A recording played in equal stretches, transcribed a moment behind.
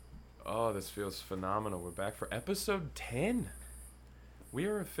Oh, this feels phenomenal. We're back for episode 10. We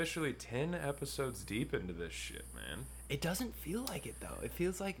are officially 10 episodes deep into this shit, man. It doesn't feel like it though. It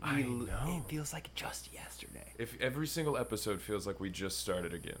feels like I know. It feels like just yesterday. If every single episode feels like we just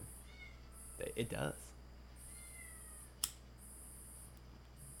started again. It does.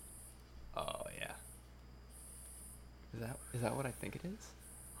 Oh yeah. Is that what I think it is?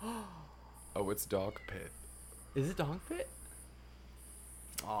 Oh, it's Dog Pit. Is it Dog Pit?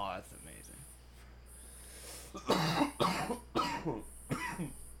 Oh, that's amazing.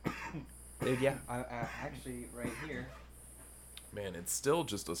 Dude, yeah, I actually right here. Man, it's still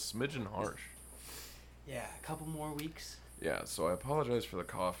just a smidgen harsh. Yeah, a couple more weeks. Yeah, so I apologize for the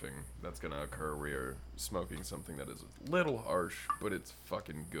coughing that's going to occur. We are smoking something that is a little harsh, but it's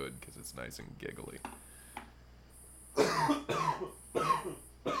fucking good because it's nice and giggly.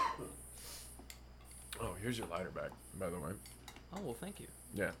 Oh, here's your lighter back, by the way. Oh, well, thank you.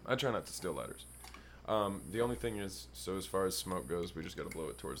 Yeah, I try not to steal lighters. The only thing is, so as far as smoke goes, we just got to blow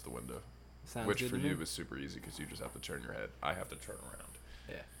it towards the window. Sounds Which good for to you me. is super easy because you just have to turn your head. I have to turn around.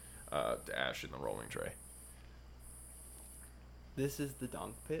 Yeah. To ash in the rolling tray. This is the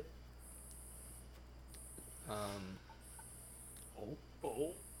Dog Pit.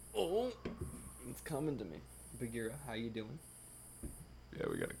 Oh. It's coming to me. Bagheera, how you doing? Yeah,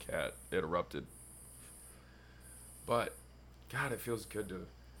 we got a cat. It erupted. But, God, it feels good to... It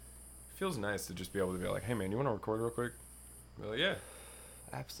feels nice to just be able to be like, hey, man, you want to record real quick? We're like, yeah.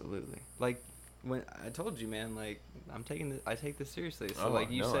 Absolutely. Like, when I told you, man, like, I take this seriously. So, Oh,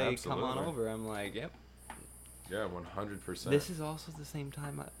 like, you no, say, absolutely. come on over. I'm like, yep. Yeah, 100%. This is also the same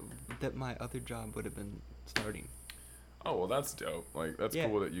time that my other job would have been starting. Oh, well, that's dope. Like, that's Yeah.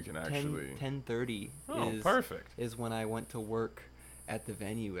 cool that you can actually... 10:30 Oh, perfect. is when I went to work at the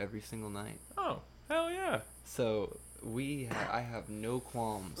venue every single night. Oh, hell yeah. So I have no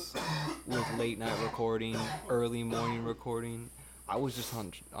qualms with late night recording, early morning recording. I was just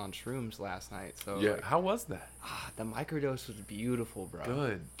on shrooms last night, so Yeah, like, how was that? the microdose was beautiful,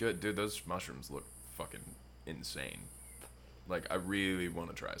 bro. Good. Dude, those mushrooms look fucking insane. Like, I really want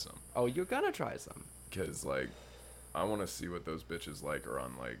to try some. Oh, you're gonna try some. Because, like, I want to see what those bitches like are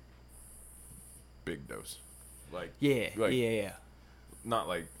on, like, big dose. Like, Yeah. not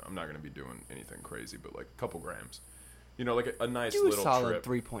like, I'm not going to be doing anything crazy, but, like, a couple grams. You know, like a nice Do a little solid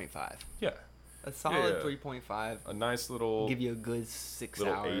trip. 3.5. Yeah. A solid Yeah. 3.5. A nice little... Give you a good 6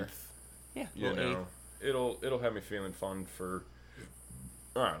 little hour. eighth. Yeah, You little know, it'll have me feeling fun for,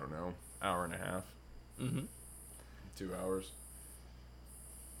 I don't know, hour and a half. Mm-hmm. 2 hours.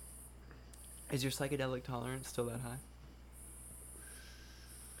 Is your psychedelic tolerance still that high?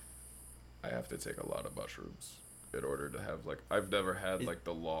 I have to take a lot of mushrooms in order to have, like, I've never had, like,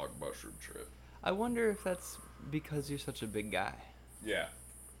 the log mushroom trip. I wonder if that's because you're such a big guy. Yeah.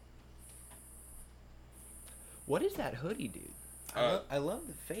 What is that hoodie, dude? I love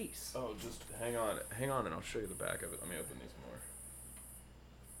the face. Oh, just hang on, and I'll show you the back of it. Let me open these more.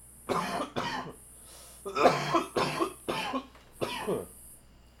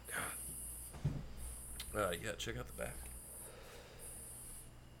 Yeah, check out the back.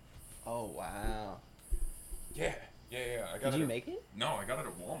 Oh, wow. Yeah. I got Did you make it? No, I got it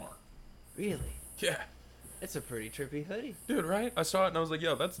at Walmart. Really? Yeah. It's a pretty trippy hoodie. Dude, right? I saw it and I was like,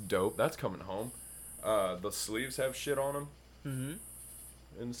 yo, that's dope. That's coming home. The sleeves have shit on them.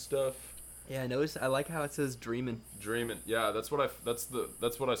 Mm-hmm. And stuff. Yeah, I noticed. I like how it says "dreamin'." Dreaming. Yeah, that's what I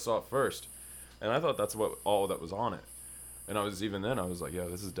saw at first, and I thought that's what all that was on it. And I was like, yo,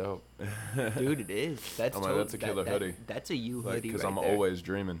 this is dope. Dude, it is. That's that's a killer hoodie. That's a you Like, hoodie, because right I'm there. always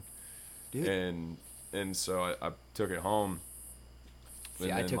dreaming. Dude. And so I took it home. See,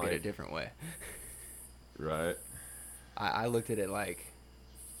 and I then, took it like, a different way. Right. I looked at it like,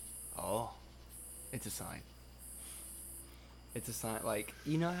 oh, it's a sign. It's a sign. Like,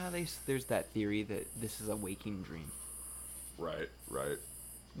 you know how there's that theory that this is a waking dream. Right.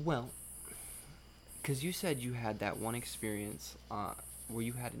 Well, because you said you had that one experience where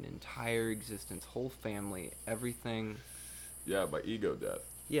you had an entire existence, whole family, everything. Yeah, by ego death.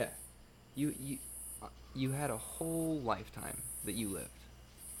 Yeah, you had a whole lifetime that you lived.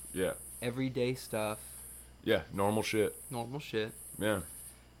 Yeah. Everyday stuff. Yeah, normal shit. Normal shit. Yeah.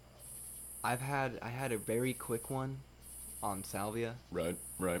 I had a very quick one on salvia. Right.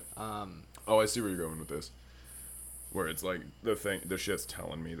 Oh, I see where you're going with this. Where it's like the shit's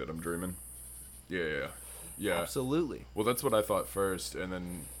telling me that I'm dreaming. Yeah. Absolutely. Well, that's what I thought first, and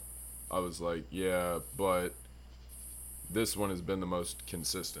then I was like, yeah, but this one has been the most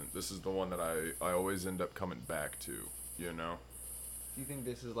consistent. This is the one that I always end up coming back to, you know? Do you think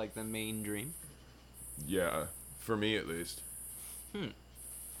this is like the main dream? Yeah, for me at least.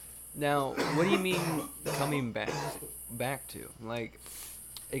 Now, what do you mean coming back to? Like,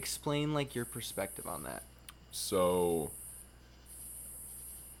 explain like your perspective on that. So,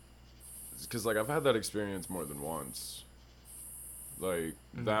 because like I've had that experience more than once. Like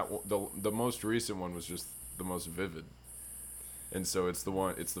the most recent one was just the most vivid, and so it's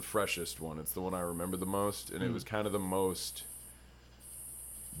the freshest one. It's the one I remember the most, and it was kind of the most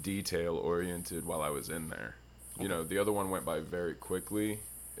detail oriented while I was in there. You know, the other one went by very quickly.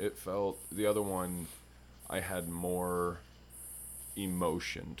 It felt the other one I had more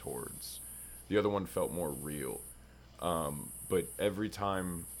emotion towards. The other one felt more real. But every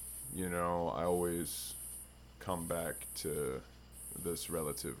time, you know, I always come back to this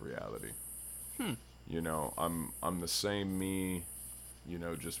relative reality. You know, I'm the same me, you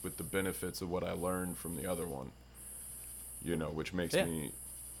know, just with the benefits of what I learned from the other one. You know, which makes me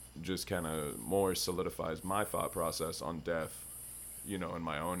just kind of more solidifies my thought process on death, you know, in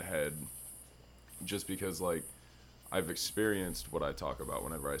my own head, just because like I've experienced what I talk about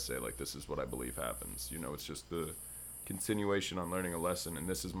whenever I say like this is what I believe happens. You know, it's just the continuation on learning a lesson, and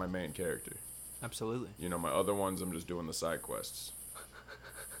this is my main character. Absolutely. You know, my other ones I'm just doing the side quests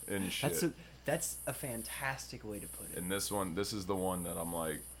and shit. That's a fantastic way to put it. And this is the one that I'm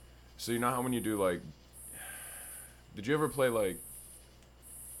like, so you know how when you do like, did you ever play like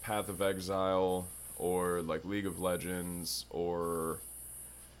Path of Exile or like League of Legends or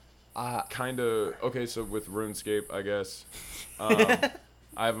kind of okay, so with RuneScape, I guess. I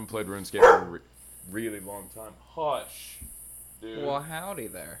haven't played RuneScape for a really long time. Hush, dude. Well, howdy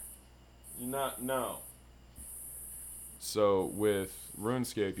there. No. So with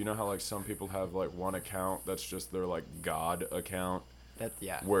RuneScape, you know how like some people have like one account that's just their like god account,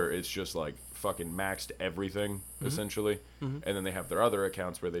 where it's just like fucking maxed everything essentially, and then they have their other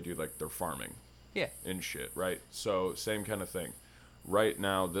accounts where they do like their farming, and shit, right? So same kind of thing. Right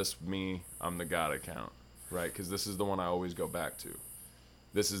now, I'm the god account, right? Because this is the one I always go back to.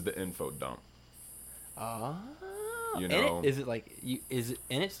 This is the info dump. You know, and is it like you? Is it?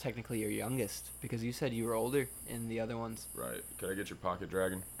 And it's technically your youngest because you said you were older in the other ones. right? Can I get your pocket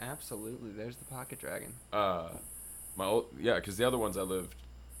dragon? Absolutely. There's the pocket dragon. Because the other ones I lived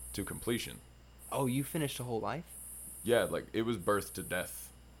to completion. Oh, you finished a whole life? Yeah, like it was birth to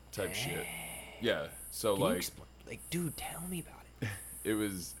death type shit. Yeah, so Can like, you dude, tell me about it.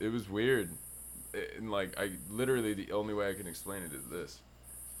 it was weird, and like I literally the only way I can explain it is this.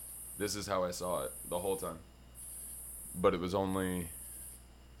 This is how I saw it the whole time. But it was only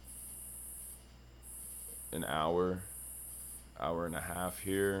an hour and a half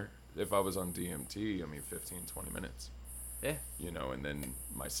here. If I was on DMT, I mean 15, 20 minutes. Yeah. You know, and then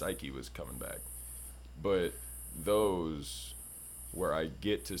my psyche was coming back. But those where I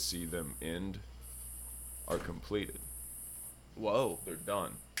get to see them end are completed. Whoa. They're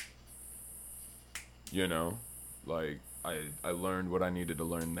done. You know? Like I learned what I needed to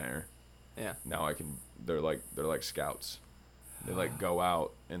learn there. Yeah. Now I can they're like scouts. They like go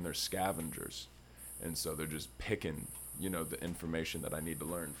out and they're scavengers. And so they're just picking, you know, the information that I need to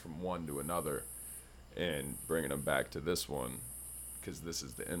learn from one to another and bringing them back to this one, because this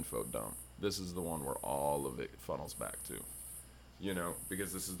is the info dump. This is the one where all of it funnels back to, you know,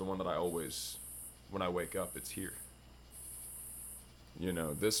 because this is the one that I always, when I wake up, it's here. You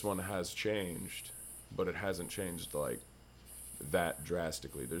know, this one has changed, but it hasn't changed like that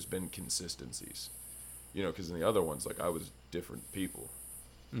drastically. There's been consistencies, you know, because in the other ones, like I was different people.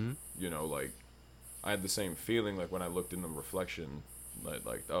 You know, like I had the same feeling like when I looked in the reflection, like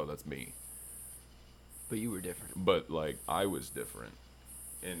oh, that's me. But you were different. But like I was different,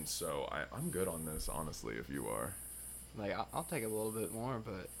 and so I'm good on this, honestly. If you are, Like I'll take a little bit more,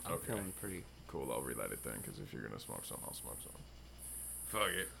 but I'm feeling pretty cool. I'll relight it then, because if you're gonna smoke some, I'll smoke some. Fuck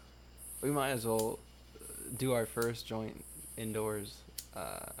it. We might as well do our first joint indoors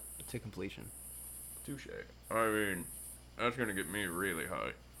to completion. Touche. I mean, that's gonna get me really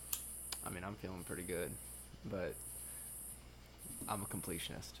high. I mean, I'm feeling pretty good, but I'm a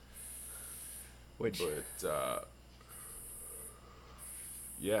completionist. But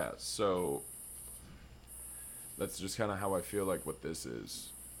yeah, so that's just kind of how I feel like what this is.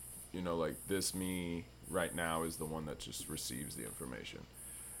 You know, like this me right now is the one that just receives the information.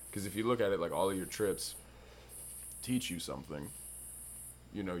 Because if you look at it, like all of your trips teach you something.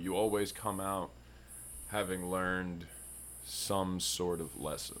 You know, you always come out having learned some sort of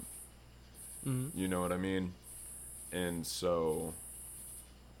lesson. You know what I mean? And so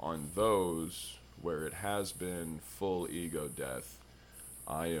on those where it has been full ego death,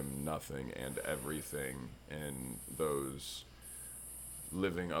 I am nothing and everything, and those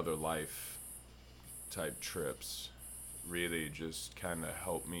living other life type trips, really just kind of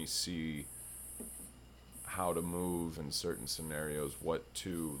helped me see how to move in certain scenarios, what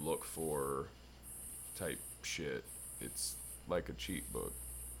to look for, type shit. It's like a cheat book,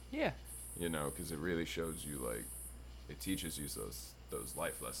 Yeah. you know, because it really shows you, like, it teaches you those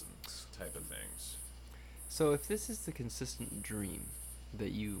life lessons type of things. So if this is the consistent dream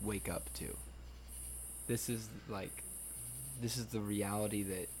that you wake up to, this is the reality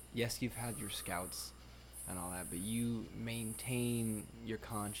that, yes, you've had your scouts and all that, but you maintain your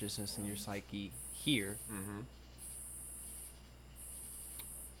consciousness and your psyche here. Mm-hmm.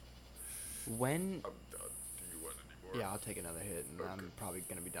 When... I'm done. Do you want any more? Yeah, I'll take another hit, and Okay. I'm probably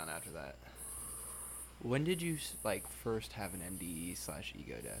going to be done after that. When did you, like, first have an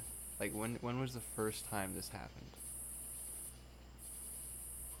MDE/ego death? Like, when was the first time this happened?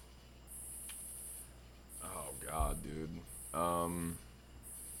 Oh, God, dude.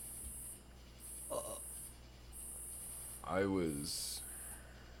 I was...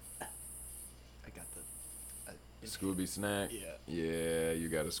 I got the... Scooby snack? Yeah. Yeah, you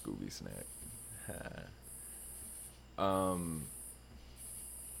got a Scooby snack.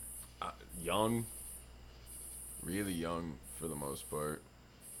 Young. Really young for the most part.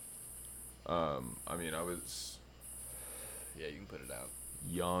 I mean, I was Yeah, you can put it out.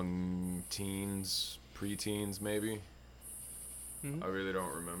 young teens, preteens maybe. Mm-hmm. I really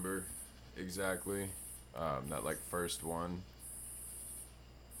don't remember exactly. That like first one.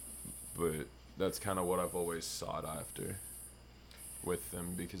 But that's kind of what I've always sought after with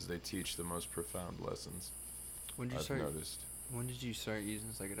them, because they teach the most profound lessons. When did you I've start? noticed. When did you start using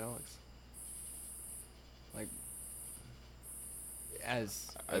psychedelics? Like, as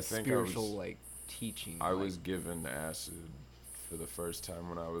I a think spiritual like teaching. I like, was given acid for the first time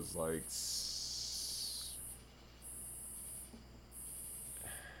when I was like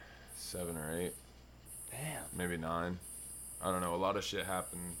 7 or 8, Damn. maybe 9. I don't know. A lot of shit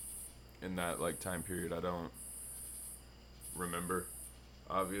happened in that like time period. I don't remember,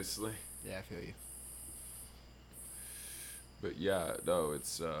 obviously. Yeah, I feel you. But yeah, no,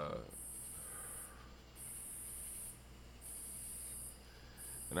 it's and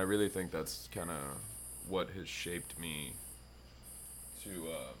I really think that's kind of what has shaped me to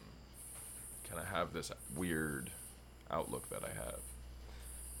kind of have this weird outlook that I have.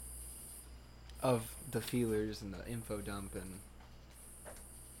 Of the feelers and the info dump and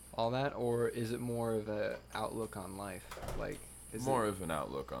all that, or is it more of a outlook on life? Like, is More it, of an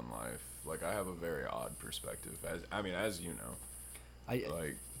outlook on life. Like, I have a very odd perspective. As you know,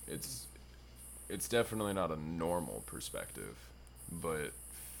 like it's definitely not a normal perspective, but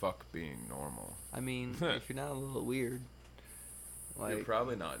fuck being normal. I mean, if you're not a little weird, like, You're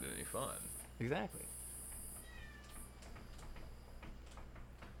probably not any fun. exactly.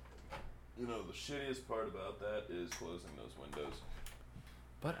 You know, the shittiest part about that is closing those windows.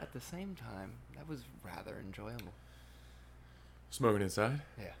 But at the same time, that was rather enjoyable. Smoking inside?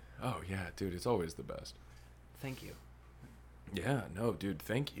 Yeah. Oh yeah, dude, it's always the best. Thank you. Yeah, no, dude,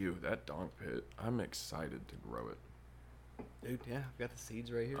 thank you. That donk pit, I'm excited to grow it. Dude, yeah, I've got the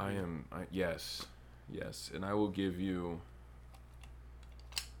seeds right here. Yes, and I will give you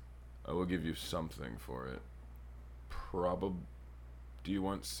something for it. Do you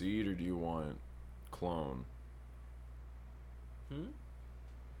want seed or do you want clone? And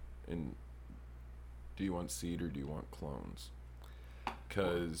do you want seed or do you want clones?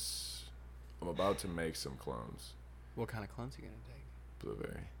 Because I'm about to make some clones. What kind of clones are you going to take?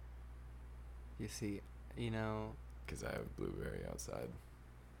 Blueberry. You see, you know... Because I have blueberry outside.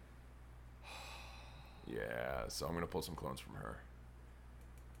 Yeah, so I'm going to pull some clones from her.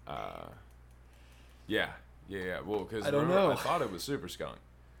 Yeah. Well, because I don't know. I thought it was super skunk.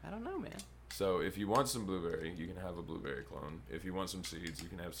 I don't know, man. So if you want some blueberry, you can have a blueberry clone. If you want some seeds, you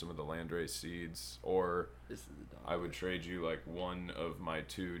can have some of the landrace seeds. Or This is the dog. I would trade you like one of my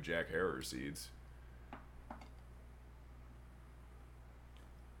 2 Jack Harrer seeds.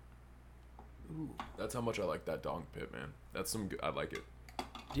 Ooh. That's how much I like that donk pit, man. That's some good. I like it.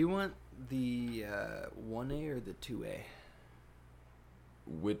 Do you want the 1A or the 2A?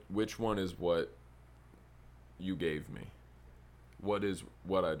 Which one is what you gave me? What is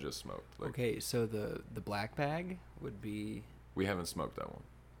what I just smoked? Like, Okay, so the black bag would be... we haven't smoked that one,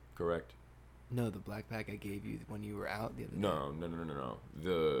 correct? No, the black bag I gave you when you were out the other day. No.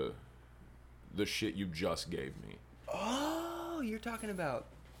 The shit you just gave me. Oh, you're talking about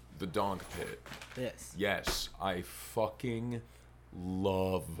The donk pit. this. Yes, I fucking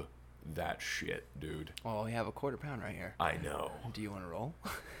love that shit, dude. Oh, we have a quarter pound right here. I know. Do you want to roll?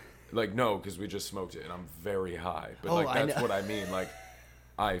 Like, no, because we just smoked it and I'm very high. But Oh, like I that's know. what I mean. Like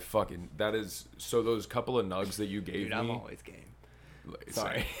That is, so those couple of nugs that you gave Dude, me. I'm always game.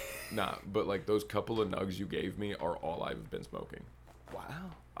 Sorry. Nah, but like those couple of nugs you gave me are all I've been smoking.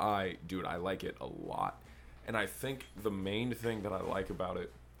 Wow. Dude, I like it a lot. And I think the main thing that I like about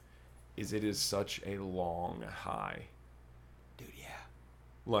it is such a long high. Dude, yeah.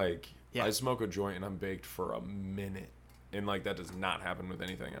 Like, Yeah. I smoke a joint and I'm baked for a minute. And like, that does not happen with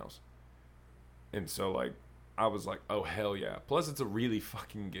anything else. And so like, I was like, oh hell yeah. Plus it's a really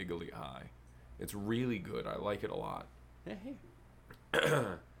fucking giggly high. It's really good. I like it a lot. Yeah, hey.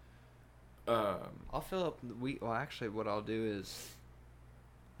 I'll fill up well, actually what I'll do is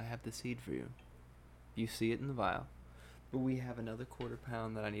I have the seed for you. You see it in the vial. But we have another 1/4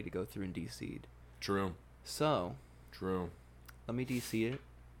 pound that I need to go through and de-seed. True. So, True. let me de-seed it,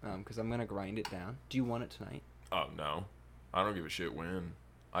 because I'm going to grind it down. Do you want it tonight? Oh, no. I don't give a shit when.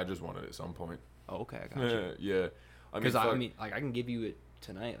 I just want it at some point. Oh, okay, I got you. Yeah. Because I mean, like, I can give you it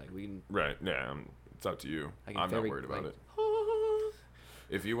tonight. Like, we can... Right, yeah. It's up to you. I'm not worried about it.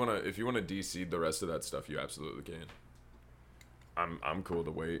 If you wanna de-seed the rest of that stuff, you absolutely can. I'm cool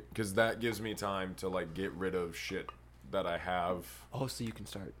to wait, because that gives me time to like get rid of shit that I have. Oh, so you can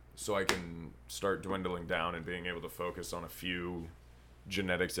start. So I can start dwindling down and being able to focus on a few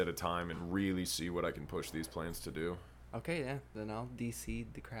genetics at a time and really see what I can push these plants to do. Okay, yeah. Then I'll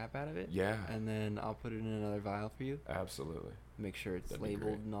de-seed the crap out of it. Yeah. And then I'll put it in another vial for you. Absolutely. Make sure it's That'd be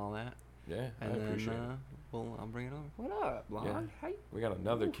labeled great. and all that. Yeah, And I then, appreciate it. well, I'll bring it over. What up, Log? Yeah. How you... We got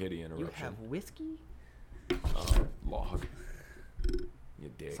another kitty interruption. You have whiskey? Log.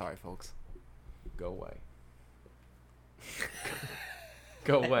 You dick. Sorry, folks. Go away.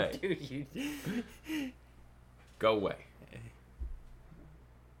 Go away. Dude, you... Go away.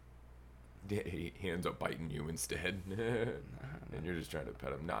 He ends up biting you instead. And you're just trying to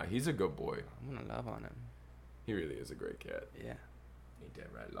pet him. Nah, he's a good boy. I'm gonna love on him. He really is a great cat. Yeah. Ain't that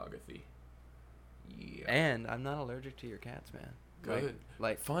right, Logathy? Yeah. And I'm not allergic to your cats, man. Good.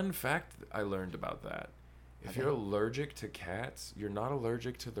 Like Fun fact I learned about that. If you're allergic to cats, you're not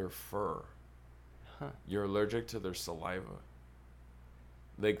allergic to their fur. huh. You're allergic to their saliva.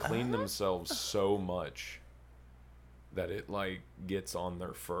 They clean themselves so much that it like gets on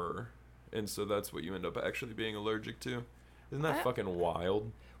their fur. And so that's what you end up actually being allergic to. Isn't that fucking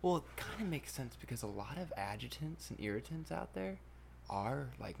wild? Well, it kind of makes sense because a lot of adjutants and irritants out there are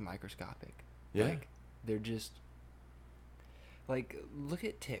like microscopic. Yeah. Like, they're just like, look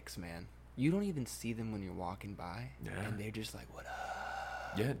at ticks, man. You don't even see them when you're walking by. Yeah. And they're just like, what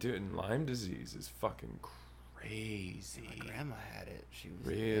up? Yeah, dude, and Lyme disease is fucking crazy. My grandma had it. She was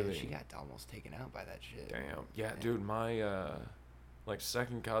Really? she got almost taken out by that shit. Damn. Yeah, dude, my like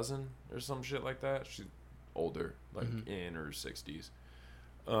second cousin or some shit like that. She's older, like in her 60s.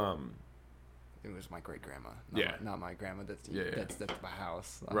 It was my great grandma. Yeah. Not my grandma. That's my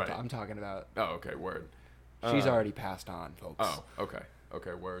house. Right. I'm talking about. Oh, okay, word. She's already passed on, folks. Oh, okay.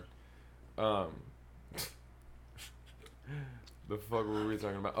 Okay, word. The fuck were we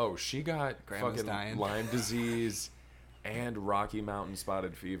talking about? Oh, she got Grandma's fucking dying. Lyme disease and Rocky Mountain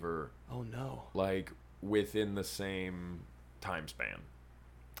spotted fever, Oh no. like within the same time span.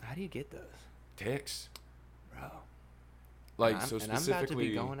 How do you get those, Ticks. bro? Like, and so I'm about to specifically,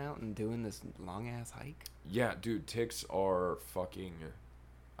 be going out and doing this long ass hike. yeah, dude, ticks are fucking,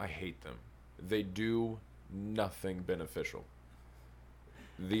 I hate them. They do nothing beneficial.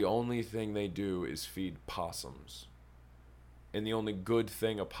 The only thing they do is feed possums. And the only good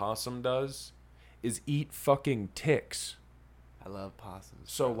thing a possum does is eat fucking ticks. I love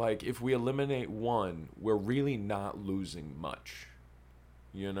possums. So, like, if we eliminate one, we're really not losing much.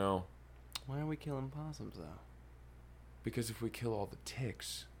 You know? Why are we killing possums though? Because if we kill all the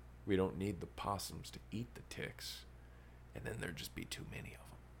ticks, we don't need the possums to eat the ticks. And then there'd just be too many of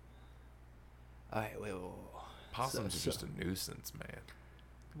them. All right, wait. Possums are just a nuisance, man.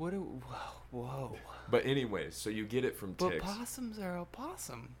 What? Whoa. But anyways, so you get it from But ticks. possums are a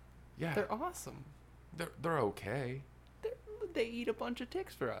possum. Yeah. They're awesome. They're okay. They eat a bunch of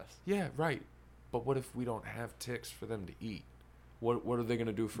ticks for us. Yeah, right. But what if we don't have ticks for them to eat? What are they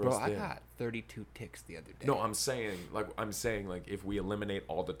gonna do for Bro, us I then? got 32 ticks the other day. No, I'm saying like if we eliminate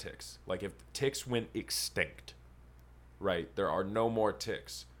all the ticks, like if the ticks went extinct, right? There are no more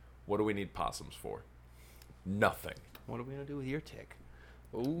ticks. What do we need possums for? Nothing. What are we gonna do with your tick?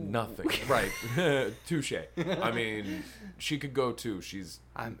 Ooh. Nothing. Right. Touche. I mean, she could go too. She's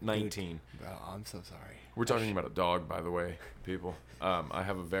 19. Bro, I'm so sorry. We're talking about a dog, by the way, people. I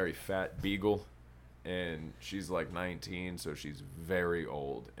have a very fat beagle, and she's like 19, so she's very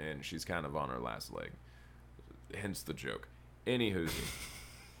old, and she's kind of on her last leg. Hence the joke. Anywho,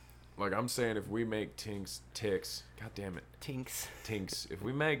 Like I'm saying, if we make ticks, god damn it, Tinks. if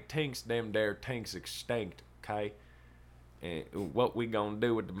we make tinks, them there tinks extinct, okay? And what we gonna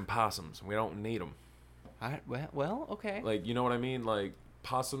do with them possums? We don't need them. Well, okay. Like, you know what I mean? Like,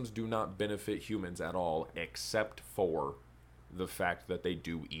 possums do not benefit humans at all, except for the fact that they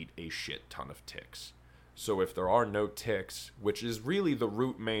do eat a shit ton of ticks. So if there are no ticks, which is really the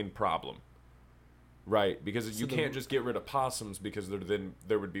root main problem, right? Because you can't just get rid of possums because then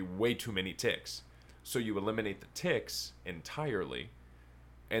there would be way too many ticks. So you eliminate the ticks entirely,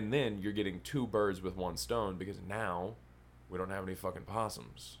 and then you're getting two birds with one stone because now we don't have any fucking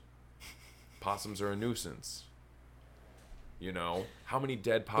possums. Possums are a nuisance. You know? How many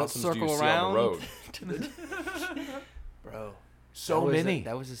dead possums do you see on the road? Bro. So many.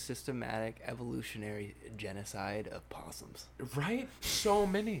 That was a systematic evolutionary genocide of possums. Right? So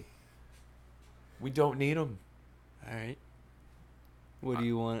many. We don't need them. All right. What do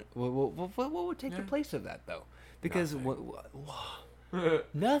you want? What would take the place of that, though? Because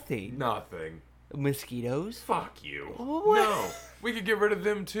nothing. Nothing. Mosquitoes? Fuck you. What? No. We could get rid of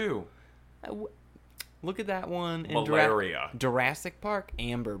them, too. Look at that one in Malaria. Jurassic Park.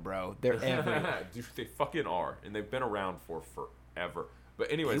 Amber, bro. They're everywhere. Dude, they fucking are. And they've been around for forever.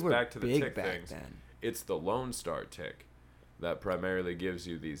 But anyways, back to the tick things. Then. It's the Lone Star tick that primarily gives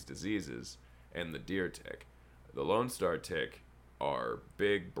you these diseases, and the deer tick. The Lone Star tick are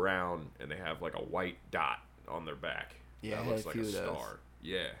big, brown, and they have like a white dot on their back. Yeah, that looks like a star.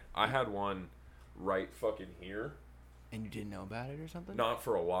 Yeah. I had one right fucking here. And you didn't know about it or something? Not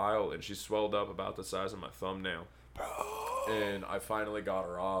for a while, and she swelled up about the size of my thumbnail. Bro. And I finally got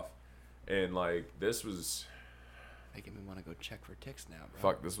her off, and like this was making me want to go check for ticks now,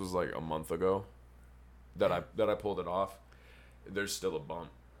 bro. Fuck, this was like a month ago that I pulled it off. There's still a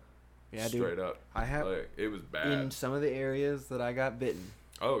bump. Yeah, straight dude. up. I have it was bad. In some of the areas that I got bitten.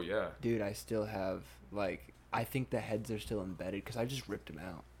 Oh yeah. Dude, I still have I think the heads are still embedded because I just ripped them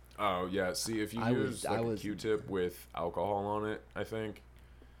out. Oh yeah. See, if you use a Q-tip with alcohol on it, I think.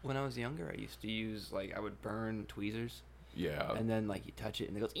 When I was younger, I used to use I would burn tweezers. Yeah. And then you touch it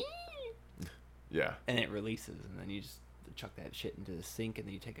and it goes. Ee! Yeah. And it releases, and then you just chuck that shit into the sink, and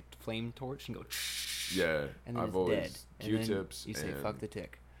then you take a flame torch and go. Yeah. And then I've it's always dead. Q-tips. And then you say fuck the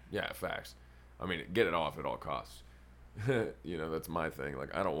tick. Yeah, facts. I mean, get it off at all costs. You know, that's my thing.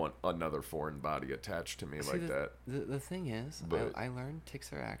 Like, I don't want another foreign body attached to me that. The thing is, I learned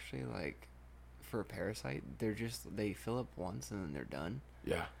ticks are actually for a parasite, they fill up once and then they're done.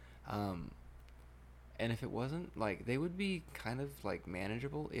 Yeah. And if it wasn't, they would be kind of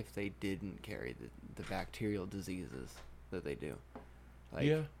manageable if they didn't carry the bacterial diseases that they do.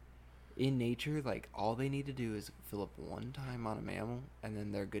 Yeah. In nature, all they need to do is fill up one time on a mammal, and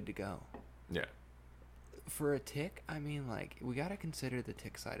then they're good to go. Yeah. For a tick, I mean, we gotta consider the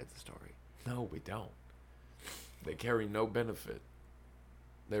tick side of the story. No, we don't. They carry no benefit.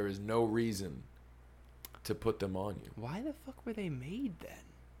 There is no reason to put them on you. Why the fuck were they made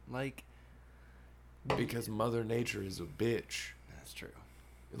then? Because Mother Nature is a bitch. That's true.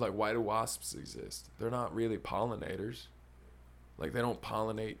 Why do wasps exist? They're not really pollinators. They don't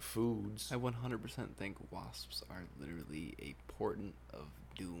pollinate foods. I 100% think wasps are literally a portent of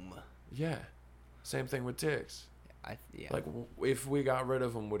doom. Yeah. Same thing with ticks. Yeah. If we got rid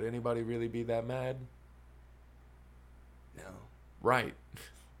of them, would anybody really be that mad? No. Right.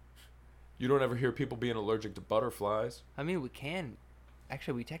 You don't ever hear people being allergic to butterflies. I mean, we can.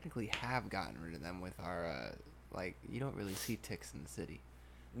 Actually, we technically have gotten rid of them with our, you don't really see ticks in the city.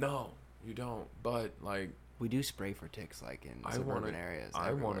 No, you don't. But, we do spray for ticks, in suburban areas.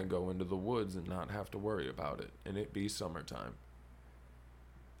 I want to go into the woods and not have to worry about it, and it be summertime.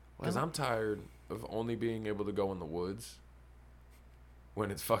 Because I'm tired of only being able to go in the woods when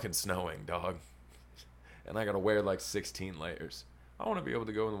it's fucking snowing, dog. And I got to wear 16 layers. I want to be able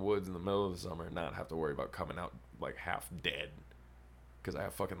to go in the woods in the middle of the summer and not have to worry about coming out half dead because I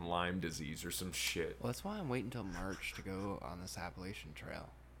have fucking Lyme disease or some shit. Well, that's why I'm waiting until March to go on this Appalachian Trail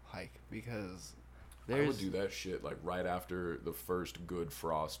hike, because I would do that shit right after the first good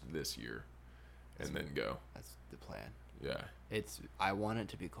frost this year and then go. That's the plan. Yeah. I want it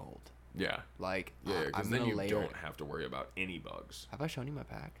to be cold. Yeah. Yeah, because then you don't have to worry about any bugs. Have I shown you my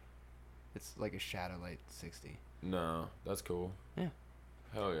pack? It's a Shadow Light 60. No, that's cool. Yeah.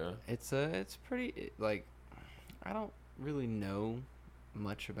 Hell yeah. It's pretty, I don't really know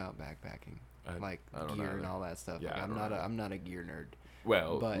much about backpacking. I don't gear know. And all that stuff. Yeah, I'm not a gear nerd.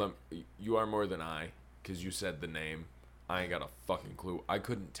 Well, you are more than I, because you said the name. I ain't got a fucking clue. I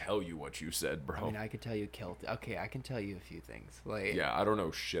couldn't tell you what you said, bro. I mean, I could tell you Celtic. Okay, I can tell you a few things. Yeah, I don't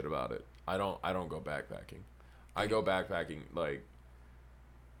know shit about it. I don't go backpacking. I go backpacking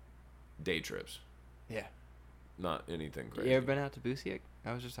day trips, Yeah. not anything crazy. You ever been out to Busiek?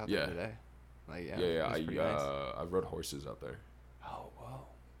 I was just out there today. Like, yeah. Yeah. It was pretty nice. I rode horses out there. Oh, whoa.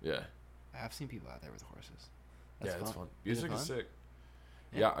 Yeah. I've seen people out there with horses. That's it's fun. Is Busiek is sick.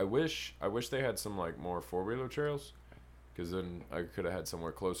 Yeah. I wish they had some like more 4-wheeler trails, because then I could have had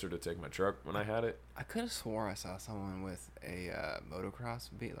somewhere closer to take my truck when I had it. I could have swore I saw someone with a motocross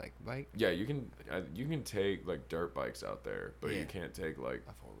bike. Yeah, you can take like dirt bikes out there, but you can't take like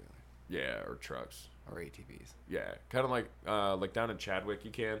a 4-wheeler. Yeah, or trucks or ATVs. Yeah, kind of like down in Chadwick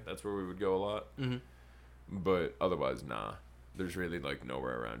you can. That's where we would go a lot. Mm-hmm. But otherwise, nah. There's really like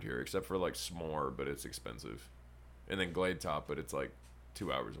nowhere around here except for like S'more, but it's expensive, and then Glade Top, but it's like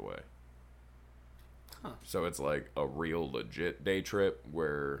 2 hours away. Huh. So it's like a real legit day trip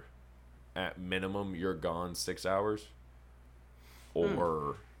where at minimum you're gone 6 hours,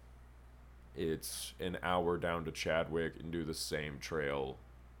 or it's an hour down to Chadwick and do the same trail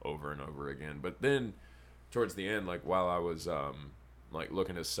over and over again. But then towards the end, like while I was like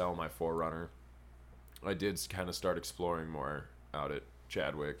looking to sell my 4Runner, I did kind of start exploring more out at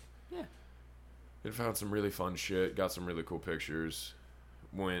Chadwick. Yeah. And found some really fun shit, got some really cool pictures.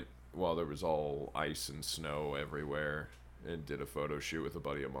 Went while there was all ice and snow everywhere and did a photo shoot with a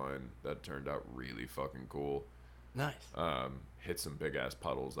buddy of mine that turned out really fucking cool. Nice. Hit some big ass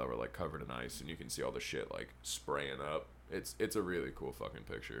puddles that were like covered in ice, and you can see all the shit like spraying up. It's a really cool fucking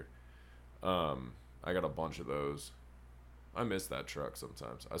picture. I got a bunch of those. I miss that truck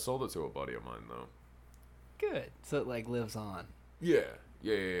sometimes. I sold it to a buddy of mine though. Good. So it like lives on. Yeah.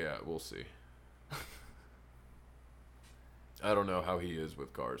 We'll see. I don't know how he is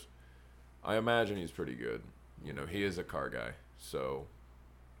with cars. I imagine he's pretty good. You know, he is a car guy, so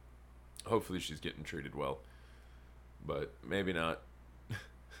hopefully she's getting treated well. But maybe not.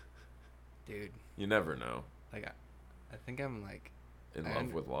 Dude. You never know. Like, I think I'm like... In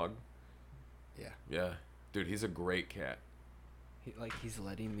love with Log? Yeah. Yeah. Dude, he's a great cat. He's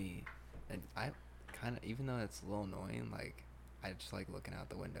letting me... And I kind of... Even though it's a little annoying, like, I just like looking out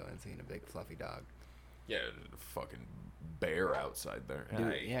the window and seeing a big fluffy dog. Yeah, a fucking bear outside there.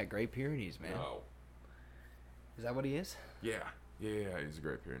 Dude, yeah, Great Pyrenees, man. Oh. Is that what he is? Yeah, he's a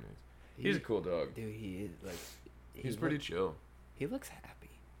Great Pyrenees. He's a cool dog. Dude, he is, like... He's pretty chill. He looks happy.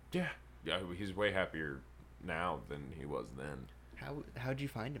 Yeah, he's way happier now than he was then. How'd you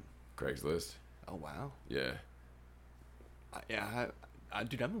find him? Craigslist. Oh, wow. Yeah.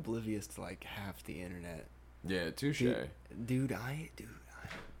 Dude, I'm oblivious to, like, half the internet. Yeah, touche. Dude, I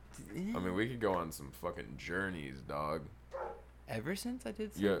mean, we could go on some fucking journeys, dog. Ever since I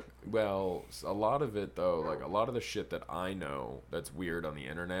did Yeah, well, a lot of it, though, like, a lot of the shit that I know that's weird on the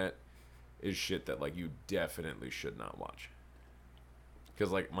internet is shit that, like, you definitely should not watch.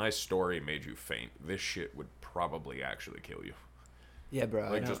 Because, like, my story made you faint. This shit would probably actually kill you. Yeah, bro.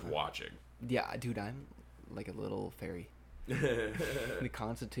 Like, just watching. Yeah, dude, I'm like a little fairy. The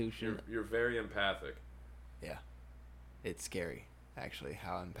Constitution. You're very empathic. Yeah. It's scary, actually,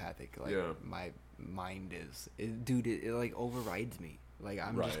 how empathic, like, my mind is. Dude, it, like, overrides me. Like,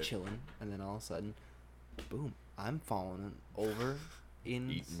 I'm just chilling, and then all of a sudden, boom, I'm falling over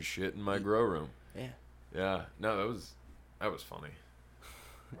in... Eating shit in my grow room. Yeah. Yeah. No, that was funny.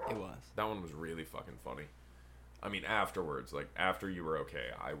 It was. That one was really fucking funny. I mean, afterwards, like, after you were okay,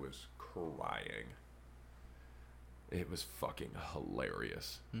 I was crying. It was fucking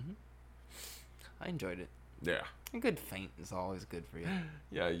hilarious. Mm-hmm. I enjoyed it. Yeah. A good faint is always good for you.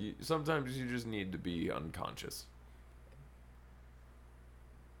 Yeah, sometimes you just need to be unconscious.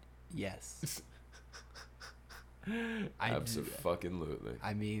 Yes. Absolutely.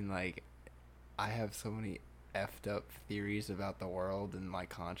 I mean, like, I have so many effed up theories about the world and my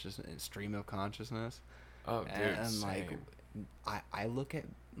consciousness and stream of consciousness. Oh, dude, and same. like, I look at,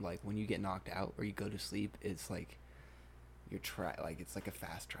 like, when you get knocked out or you go to sleep, it's like it's like a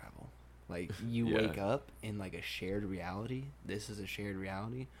fast travel. Like, you wake up in, like, a shared reality. This is a shared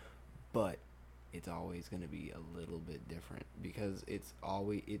reality, but it's always going to be a little bit different because it's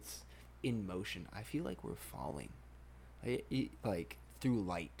in motion. I feel like we're falling, like, through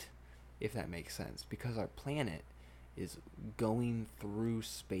light, if that makes sense, because our planet is going through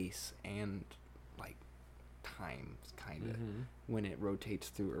space and, like, time, kind of, when it rotates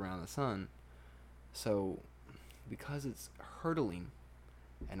through around the sun. So, because it's hurtling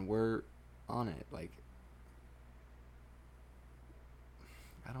and we're on it, like,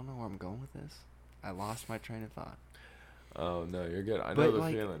 I don't know where I'm going with this. I lost my train of thought. Oh, no, you're good. I know the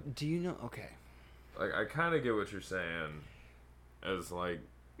like, feeling. Do you know? Okay. Like, I kind of get what you're saying as, like,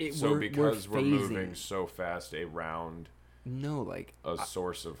 we're moving so fast around a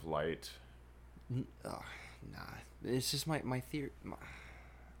source of light. Nah. It's just my theory.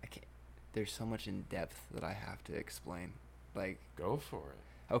 I can't. there's so much in depth that I have to explain. Like, Go for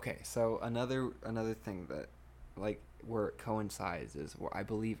it. okay, so another thing that, like, where it coincides is where I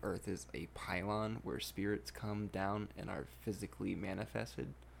believe Earth is a pylon where spirits come down and are physically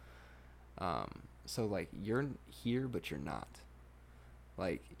manifested. So like you're here, but you're not.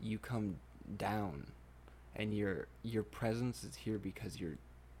 Like you come down, and your presence is here because you're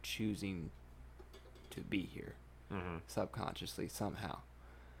choosing to be here, subconsciously somehow.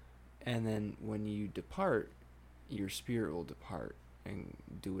 And then when you depart, your spirit will depart and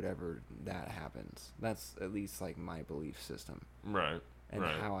do whatever that happens. That's at least like my belief system. Right. And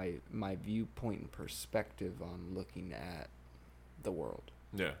how my viewpoint and perspective on looking at the world.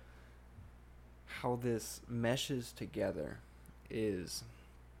 Yeah. How this meshes together is,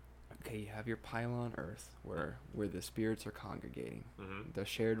 okay, you have your pylon Earth where the spirits are congregating, the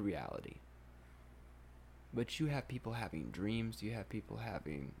shared reality. But you have people having dreams, you have people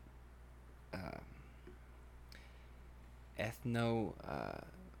having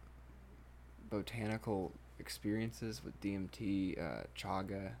botanical experiences with DMT,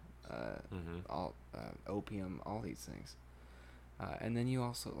 chaga, all opium, all these things. And then you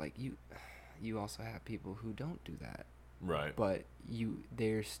also you also have people who don't do that. Right. But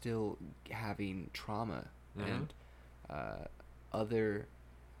they're still having trauma and other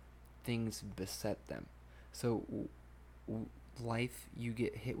things beset them. So life, you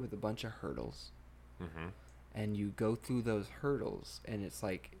get hit with a bunch of hurdles, and you go through those hurdles, and it's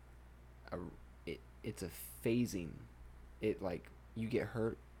like it's a phasing. It like you get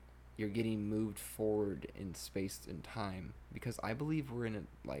hurt, you're getting moved forward in space and time, because I believe we're in a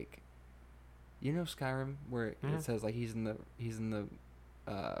like. You know Skyrim, where it says like he's in the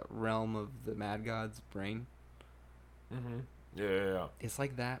realm of the mad god's brain. Yeah. It's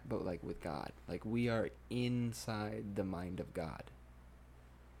like that, but like with God. Like we are inside the mind of God.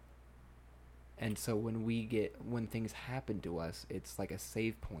 And so when things happen to us, it's like a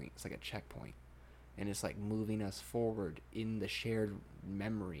save point. It's like a checkpoint, and it's like moving us forward in the shared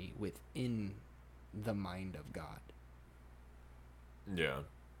memory within the mind of God. Yeah.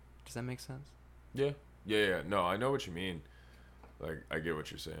 Does that make sense? Yeah. No, I know what you mean. Like, I get what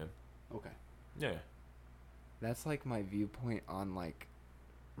you're saying. Okay. Yeah. That's like my viewpoint on like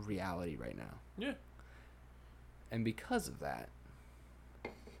reality right now. Yeah. And because of that,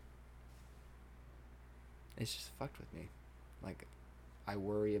 it's just fucked with me. Like, I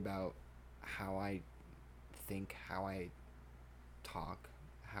worry about how I think, how I talk,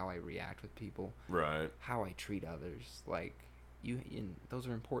 how I react with people. Right. How I treat others. Like, and those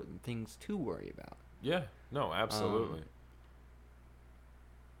are important things to worry about. Yeah. No, absolutely.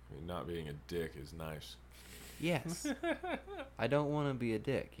 I mean, not being a dick is nice. Yes. I don't want to be a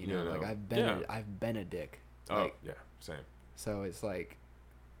dick, you know? Like I've been a dick. Like, yeah, same. So it's like,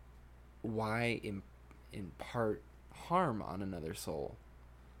 why impart harm on another soul,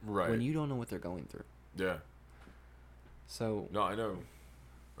 right, when you don't know what they're going through? Yeah. So no, I know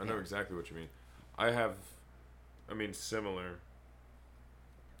exactly what you mean. Similar.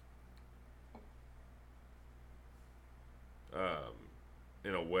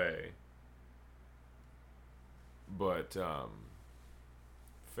 In a way, but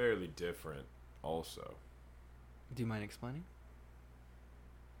fairly different also. Do you mind explaining?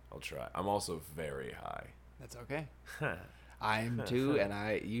 I'll try. I'm also very high. That's okay. I am too,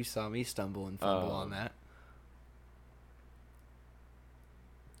 and you saw me stumble and fumble on that.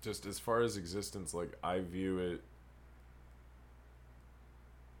 Just as far as existence, like, I view it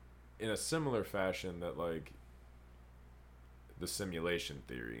in a similar fashion that, like, the simulation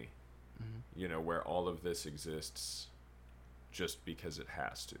theory, where all of this exists just because it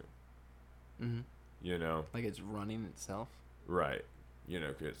has to. Like it's running itself? Right.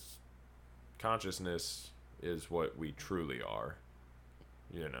 Because consciousness is what we truly are.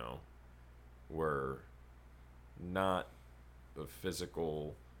 We're not a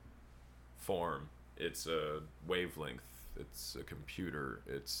physical form. It's a wavelength. It's a computer.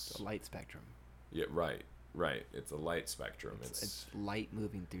 It's a light spectrum. Yeah, right. It's a light spectrum. It's light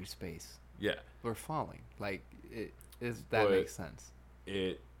moving through space. Yeah. We're falling. Like, that makes sense.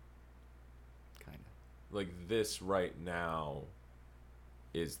 It kind of. Like, this right now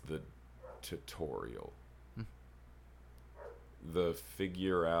is the tutorial. The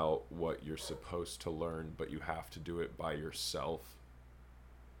figure out what you're supposed to learn, but you have to do it by yourself.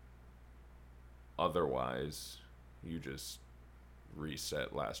 Otherwise, you just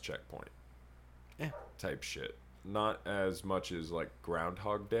reset last checkpoint. Yeah. Type shit. Not as much as like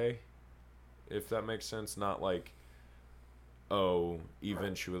Groundhog Day, if that makes sense. Not like, oh,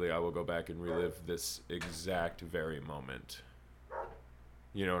 eventually I will go back and relive this exact very moment.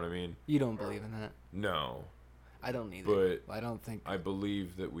 You know what I mean? You don't believe in that? No. I don't either. But I don't think... I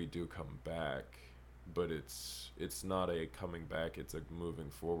believe that we do come back, but it's not a coming back, it's a moving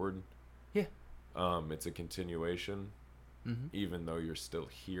forward. Yeah. It's a continuation, even though you're still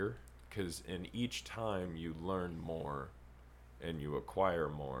here. Because in each time you learn more and you acquire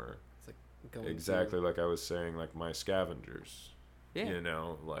more. It's like going exactly like I was saying, like my scavengers. Yeah. You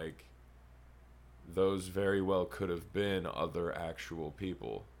know, like those very well could have been other actual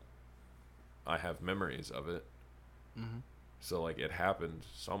people. I have memories of it. So like it happened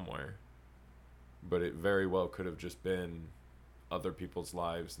somewhere. But it very well could have just been other people's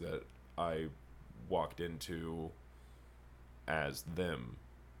lives that I walked into as them,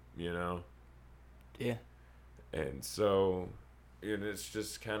 you know? Yeah. And so, and it's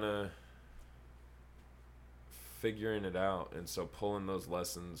just kind of figuring it out. And so pulling those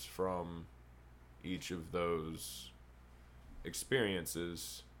lessons from each of those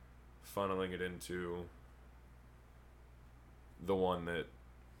experiences, funneling it into the one that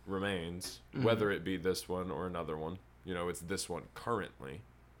remains, whether it be this one or another one. You know, it's this one currently.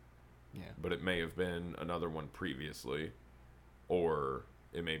 Yeah. But it may have been another one previously, or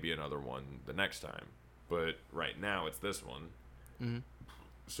it may be another one the next time. But right now it's this one.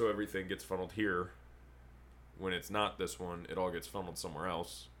 So everything gets funneled here. When it's not this one, it all gets funneled somewhere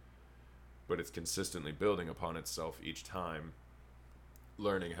else. But it's consistently building upon itself each time,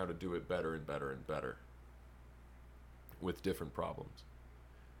 learning how to do it better and better and better with different problems.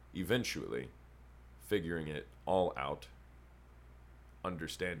 Eventually, figuring it all out,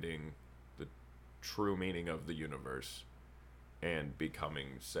 understanding the true meaning of the universe, and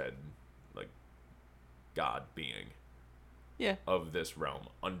becoming said, like, God being of this realm,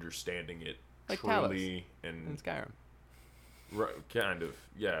 understanding it like truly Talos and in Skyrim. Right, kind of,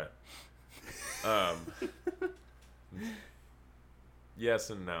 yeah. Yes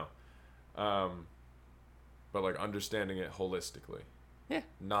and no. But like understanding it holistically. Yeah.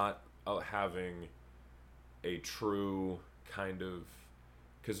 Not having a true kind of,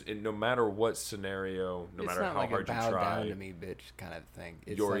 because no matter what scenario, no matter how hard you try, it's not like a bow down to me, bitch kind of thing.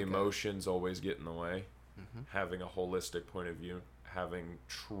 It's your like emotions always get in the way. Having a holistic point of view, having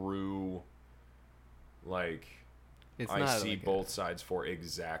true, like, I see like both sides for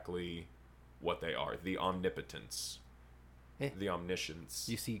exactly what they are. The omnipotence, the omniscience.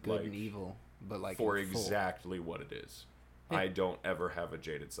 You see good and evil, but like for exactly what it is. I don't ever have a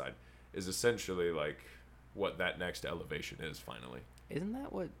jaded side. Is essentially like what that next elevation is finally. Isn't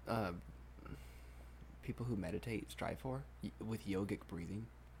that what people who meditate strive for with yogic breathing?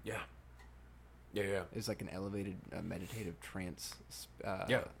 Yeah. Yeah. It's like an elevated meditative trance.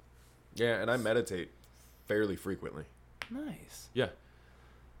 Yeah, and I meditate fairly frequently. Nice. Yeah.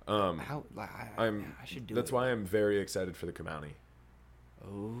 How? I should do. That's why I'm very excited for the Kamani.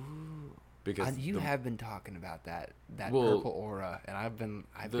 Oh. Because you have been talking about that purple aura, and I've been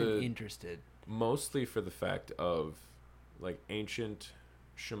interested. Mostly for the fact of, like, ancient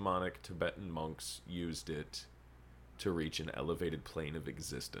shamanic Tibetan monks used it to reach an elevated plane of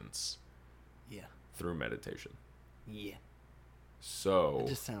existence. Yeah. Through meditation. Yeah. So. It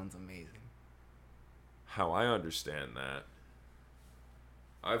just sounds amazing. How I understand that,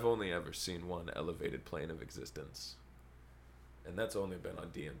 I've only ever seen one elevated plane of existence. And that's only been on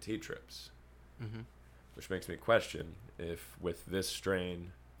DMT trips. Which makes me question if with this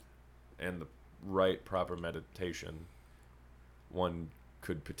strain and the right proper meditation, one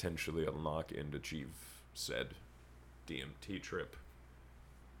could potentially unlock and achieve said DMT trip,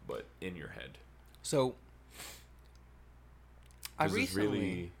 but in your head. So, there's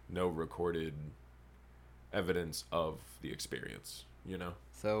really no recorded evidence of the experience, you know?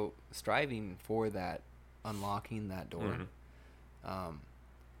 So, striving for that, unlocking that door, I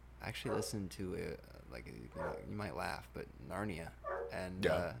actually listened to you might laugh, but Narnia, and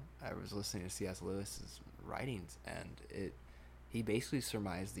I was listening to C.S. Lewis's writings, and he basically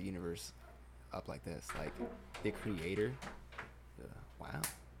surmised the universe up like this, like the creator. Wow,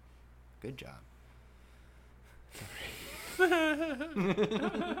 good job.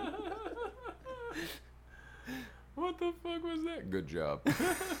 What the fuck was that? Good job.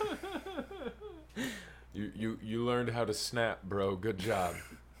 You learned how to snap, bro. Good job.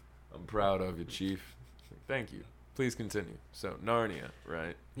 I'm proud of you, Chief. Thank you. Please continue. So, Narnia,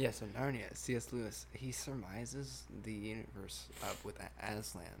 right? Yeah, so Narnia, C.S. Lewis, he surmises the universe up with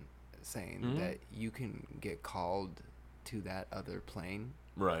Aslan, saying that you can get called to that other plane.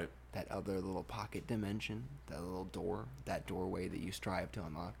 Right. That other little pocket dimension, that little door, that doorway that you strive to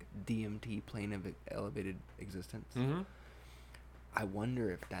unlock, DMT, plane of elevated existence. I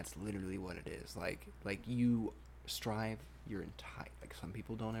wonder if that's literally what it is. Like you strive your entire, like, some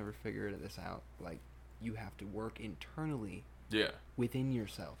people don't ever figure this out. Like, you have to work internally Yeah. within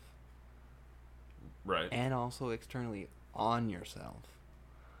yourself. Right. And also externally on yourself.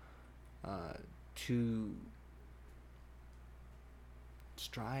 To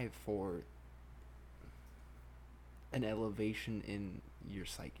strive for an elevation in your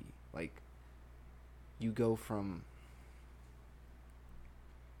psyche. Like, you go from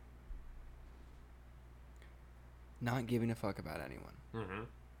not giving a fuck about anyone Mm-hmm.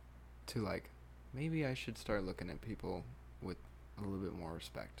 to, like, maybe I should start looking at people with a little bit more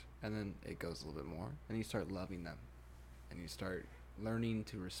respect. And then it goes a little bit more, and you start loving them, and you start learning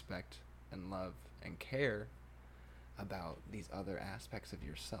to respect and love and care about these other aspects of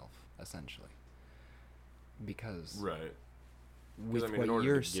yourself, essentially. Because Right. with I mean, what in order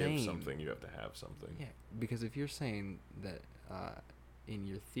you're to give saying, something, you have to have something. yeah, because if you're saying that in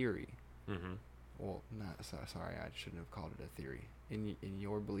your theory, Mm-hmm. well, not sorry, I shouldn't have called it a theory. In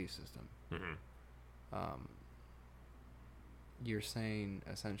your belief system, Mm-hmm. you're saying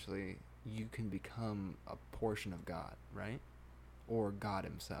essentially you can become a portion of God, right? Or God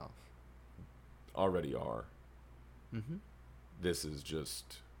himself. Already are. Mm-hmm. This is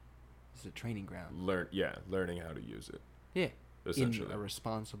just It's a training ground. learning how to use it. Yeah. Essentially. In a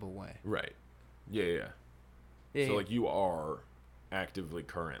responsible way. Right. Yeah. Yeah. So, like, you are actively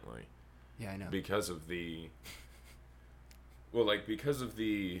currently. Yeah, I know. Because of the... Well, like, because of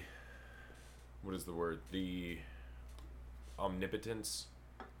the... What is the word? The omnipotence.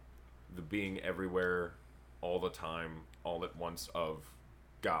 The being everywhere, all the time, all at once of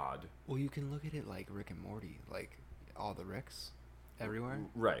God. Well, you can look at it like Rick and Morty. Like, all the Ricks everywhere.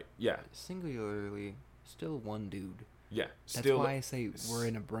 Right, yeah. Singularly, still one dude. Yeah, That's still... why I say we're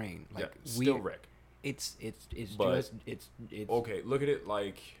in a brain. Like, yeah, still Rick. It's But- just it's Okay, look at it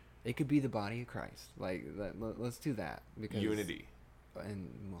like... It could be the body of Christ. Like, let's do that, because unity. and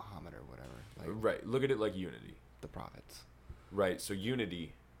Muhammad or whatever. Like, Right, look at it like unity. the prophets. Right, so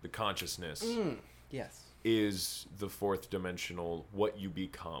unity, the consciousness, Yes. is the fourth dimensional, what you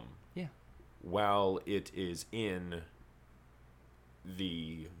become. Yeah. While it is in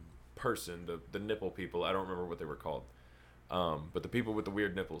the person, the nipple people, I don't remember what they were called, but the people with the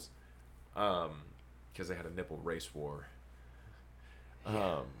weird nipples, because they had a nipple race war.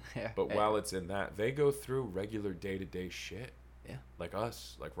 But while it's in that, they go through regular day-to-day shit. Yeah. Like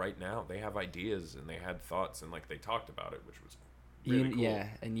us. Like right now, they have ideas and they had thoughts and like they talked about it, which was really cool. Yeah,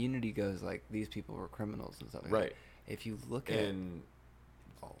 and unity goes like these people were criminals and stuff like Right. that. If you look at And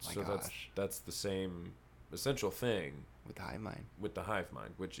oh my so gosh, that's the same essential thing with the hive mind. with the hive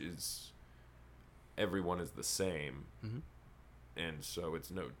mind, which is everyone is the same, Mm-hmm. and so it's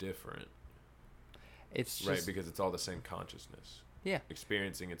no different. It's just, Right, because it's all the same consciousness. Yeah.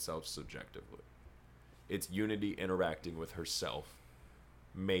 Experiencing itself subjectively. It's unity interacting with herself,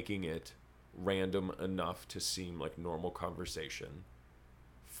 making it random enough to seem like normal conversation,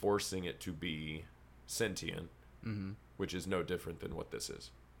 forcing it to be sentient, which is no different than what this is.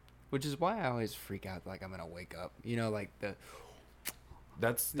 Which is why I always freak out like I'm gonna wake up. You know, like the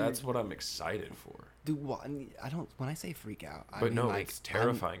That's what I'm excited for. dude. Well, I don't. When I say freak out, I But mean, no, like, it's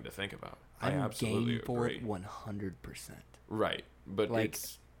terrifying to think about. I'm I absolutely game for agree. it 100%. Right, but Like,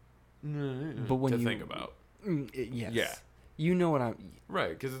 it's but when to you think about. Yes. Yeah. You know what I'm. Right,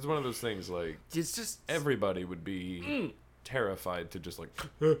 because it's one of those things like It's just everybody would be terrified to just like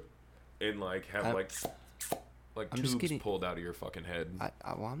and like have I'm just tubes getting- pulled out of your fucking head.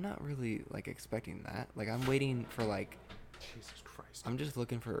 well, I'm not really like expecting that. Like, I'm waiting for like. Jesus Christ. I'm just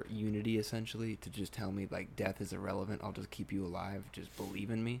looking for unity, essentially, to just tell me like death is irrelevant. I'll just keep you alive. Just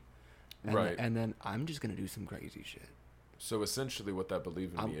believe in me. And Right. and then I'm just gonna do some crazy shit. So essentially what that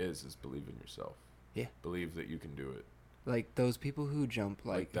believe in I'm- me is believe in yourself. Yeah. Believe that you can do it. Like those people who jump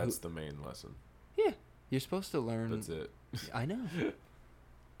Like that's the main lesson. yeah. You're supposed to learn. That's it. I know.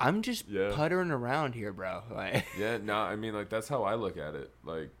 I'm just Yeah. puttering around here, bro. Like, Yeah, no, I mean like that's how I look at it.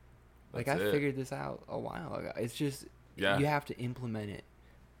 Like like that's I it. figured this out a while ago. It's just Yeah. you have to implement it.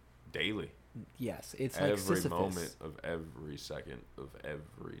 Daily. Yes, it's like Every Sisyphus. moment of every second of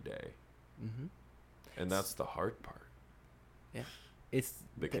every day. Mm-hmm. And that's the hard part. Yeah, it's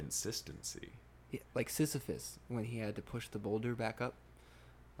The consistency. yeah, like Sisyphus when he had to push the boulder back up.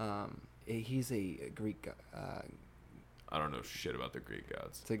 He's a Greek. I don't know shit about the Greek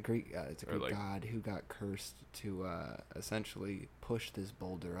gods. It's a Greek. It's a Or, Greek like- god who got cursed to essentially push this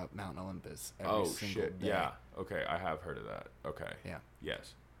boulder up Mount Olympus every Oh single shit! day. Yeah. Okay, I have heard of that. Okay. Yeah.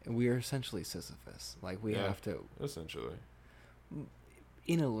 Yes. And we are essentially Sisyphus. Like we Yeah. have to Essentially.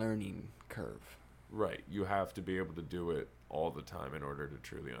 in a learning curve. Right. You have to be able to do it all the time in order to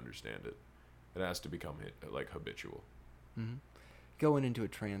truly understand it. It has to become like habitual. Mm-hmm. Going into a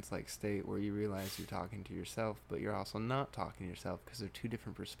trance-like state where you realize you're talking to yourself, but you're also not talking to yourself because they're two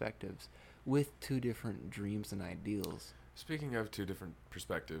different perspectives with two different dreams and ideals. Speaking of two different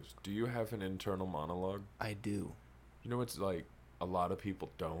perspectives, do you have an internal monologue? I do. You know, it's like a lot of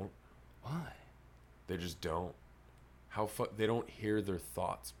people don't. Why? They just don't. They don't hear their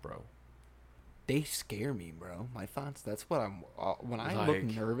thoughts, bro. They scare me, bro. My thoughts, that's what I'm... when I look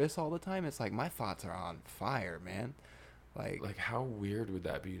nervous all the time, it's like my thoughts are on fire, man. Like how weird would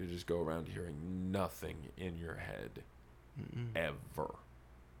that be to just go around hearing nothing in your head ever?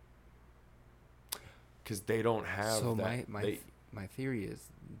 Because they don't have so that. My theory is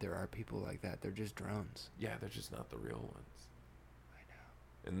there are people like that. They're just drones. Yeah, they're just not the real ones. I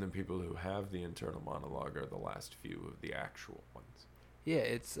know. And the people who have the internal monologue are the last few of the actual ones. Yeah,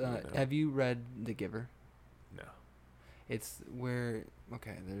 it's... Have you read The Giver? No. It's where...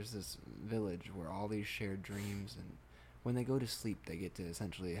 Okay, there's this village where all these shared dreams, and when they go to sleep, they get to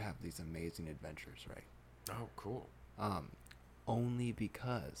essentially have these amazing adventures, right? Oh, cool. Only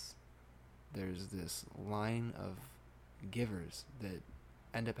because there's this line of givers that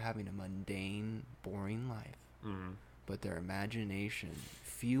end up having a mundane, boring life, but their imagination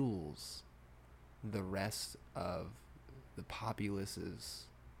fuels the rest of the populace's,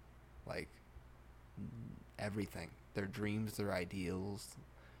 like, everything. Their dreams, their ideals,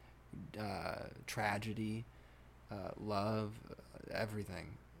 tragedy, love,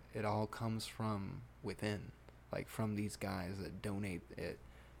 everything. It all comes from within, like from these guys that donate it.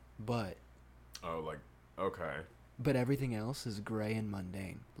 But okay. But everything else is gray and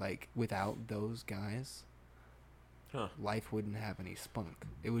mundane. Like without those guys, life wouldn't have any spunk.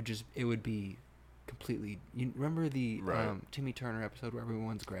 It would be completely. You remember the Timmy Turner episode where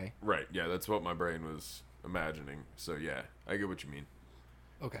everyone's gray? Right. Yeah, that's what my brain was imagining. So yeah, I get what you mean.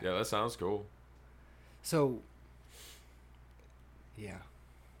 Okay. Yeah, that sounds cool. So. Yeah,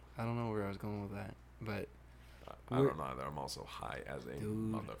 I don't know where I was going with that, but I don't know either. I'm also high as a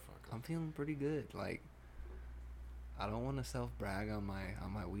motherfucker. I'm feeling pretty good. Like, I don't want to self-brag on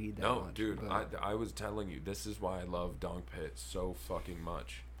my weed that much. No, dude, I was telling you, this is why I love Dunk Pit so fucking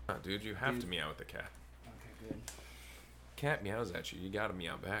much. Dude, you have to meow at the cat. Okay, good. Cat meows at you. You gotta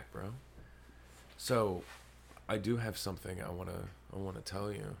meow back, bro. So, I do have something I wanna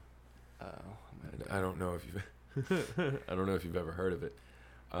tell you. I don't know if you've I don't know if you've ever heard of it.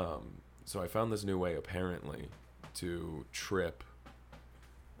 So I found this new way apparently to trip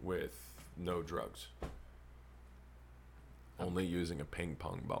with no drugs. Only using a ping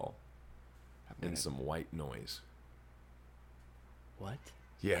pong ball and some white noise. What?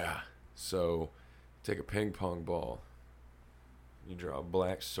 Yeah. So take a ping pong ball. You draw a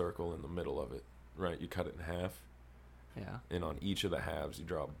black circle in the middle of it. Right? You cut it in half. Yeah. And on each of the halves you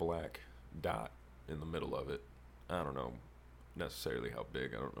draw a black dot in the middle of it. I don't know necessarily how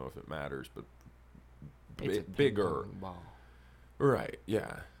big. I don't know if it matters, but bigger. Ball. Right?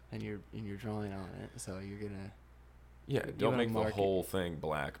 Yeah. And you're drawing on it, so you're gonna. Yeah. Don't make the whole thing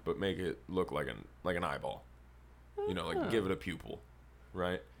black, but make it look like an eyeball. You know, like give it a pupil,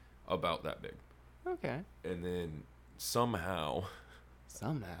 right? About that big. Okay. And then somehow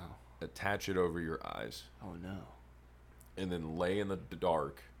attach it over your eyes. Oh no. And then lay in the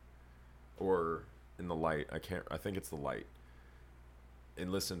dark, or in the light. I think it's the light.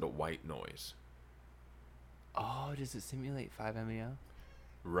 And listen to white noise. Oh, does it simulate 5-MeO?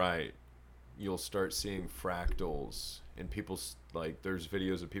 Right. You'll start seeing fractals, and people's, like, there's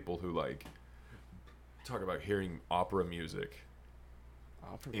videos of people who, like, talk about hearing opera music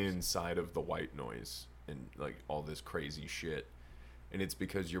inside of the white noise and, like, all this crazy shit. And it's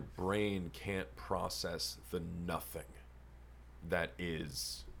because your brain can't process the nothing that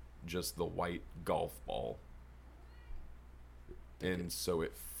is just the white golf ball. And so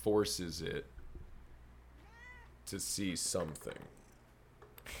it forces it to see something.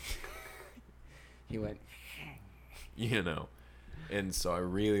 You went. You know. And so I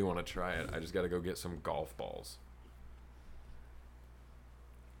really want to try it. I just got to go get some golf balls.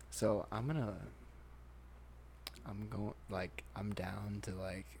 So I'm going, like, I'm down to,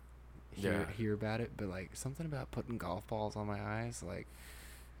 like, hear about it, but, like, something about putting golf balls on my eyes, like,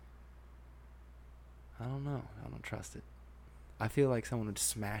 I don't know. I don't trust it. I feel like someone would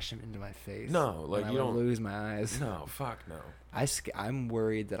smash them into my face. No, like, you don't lose my eyes. No, fuck no. I'm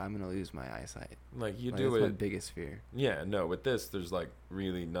worried that I'm gonna lose my eyesight. Like, you like, do that's it. my biggest fear. Yeah, no. With this, there's like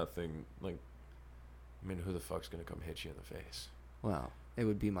really nothing. Like, I mean, who the fuck's gonna come hit you in the face? Well, it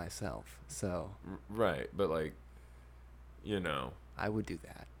would be myself. So. Right, but like, you know. I would do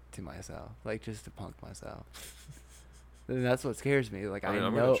that to myself, like, just to punk myself. And that's what scares me. Like, I mean,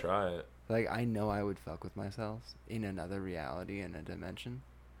 I'm gonna try it. Like, I know I would fuck with myself in another reality, in a dimension.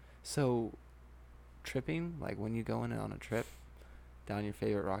 So, tripping, like when you go in on a trip down your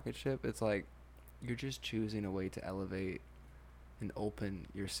favorite rocket ship, it's like you're just choosing a way to elevate and open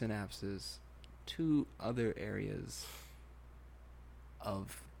your synapses to other areas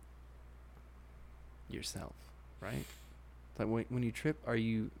of yourself, right? Like when you trip, aren't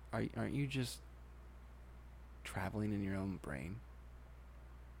you just traveling in your own brain?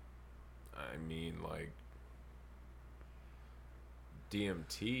 I mean, like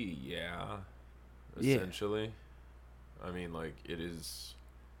DMT, yeah, Yeah. essentially. I mean, like it is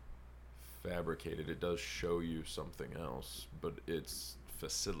fabricated. It does show you something else, but it's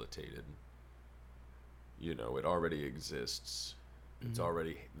facilitated. You know, it already exists. It's Mhm.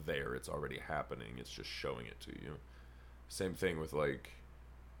 already there. It's already happening. It's just showing it to you. Same thing with like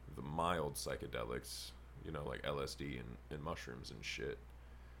the mild psychedelics, you know, like LSD and mushrooms and shit.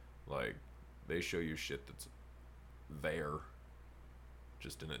 Like they show you shit that's there,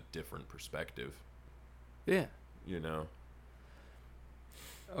 just in a different perspective, Yeah. you know?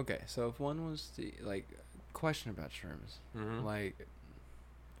 Okay, so if one was to, like, question about shrooms, Mm-hmm. like,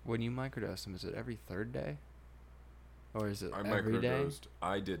 when you microdose them, is it every third day? Or is it I every day? microdosed.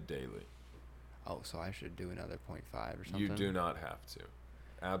 I did daily. Oh, so I should do another 0.5 or something? You do not have to.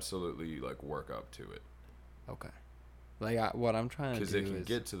 Absolutely, like, work up to it. Okay. Like, what I'm trying to Because do it can is...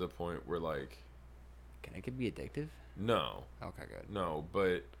 get to the point where, like, Can it be addictive? no. Okay, good. No,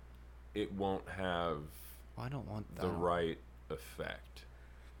 but it won't have Well, I don't want that. the right effect.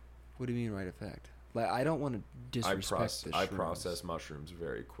 What do you mean right effect? Like, I don't want to disrespect the shrooms. I process mushrooms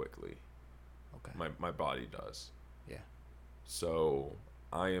very quickly. Okay. My body does. Yeah. So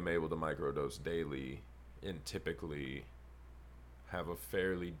I am able to microdose daily and typically have a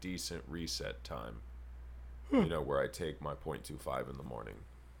fairly decent reset time. You know, where I take my 0.25 in the morning.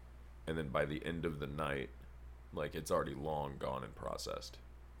 And then by the end of the night, like it's already long gone and processed.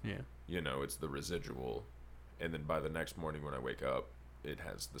 Yeah. You know, it's the residual. And then by the next morning when I wake up, it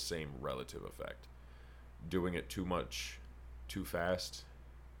has the same relative effect. Doing it too much, too fast,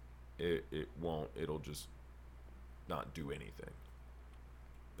 it won't. It'll just not do anything.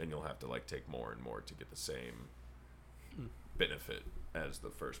 Then you'll have to like take more and more to get the same benefit as the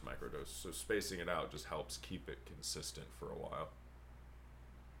first microdose. So spacing it out just helps keep it consistent for a while.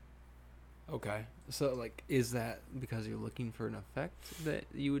 Okay. So, like, is that because you're looking for an effect that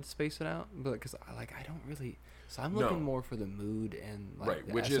you would space it out? But, because, like, I don't really... So, I'm looking more for the mood and, like, right,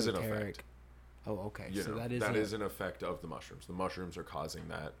 the which is an esoteric... effect. Oh, okay. You so know, that is an effect of the mushrooms. The mushrooms are causing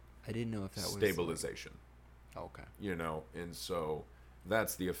that I didn't know if that was... stabilization. Okay. You know, and so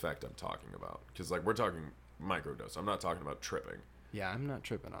that's the effect I'm talking about. Because, like, we're talking microdose. I'm not talking about tripping. Yeah, I'm not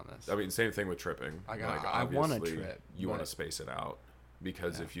tripping on this. I mean, same thing with tripping. I want to trip. You want to space it out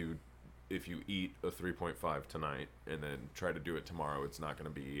because Yeah. if you eat a 3.5 tonight and then try to do it tomorrow, it's not going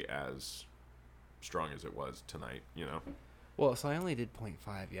to be as strong as it was tonight, you know? Well, so I only did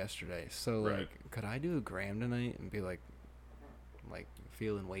 0.5 yesterday. So, like, Right. could I do a gram tonight and be, like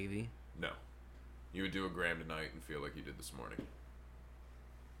feeling wavy? No. You would do a gram tonight and feel like you did this morning.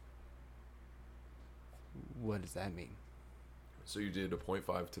 What does that mean? So you did a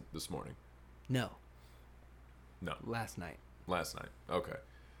 0.5 this morning? No. No. Last night. Last night. Okay.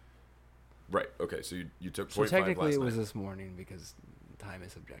 Right. Okay. So you took 0.5 So technically last it was night. this morning because time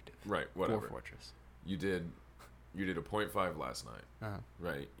is subjective. Right. Whatever. For Fortress. You did a 0.5 last night. Uh-huh.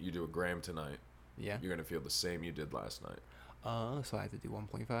 Right. You do a gram tonight. Yeah. You're going to feel the same you did last night So I have to do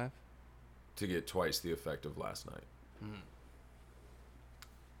 1.5? to get twice the effect of last night.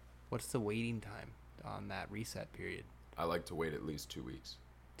 What's the waiting time on that reset period? I like to wait at least 2 weeks.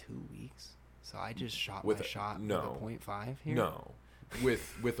 2 weeks? So I just shot With my a- shot no. with a 0.5 here? No.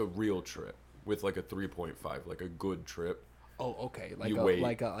 With a real trip. With like a 3.5, like a good trip. Oh, okay. You wait.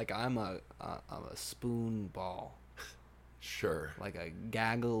 Like I'm a spoon ball. Sure. Like a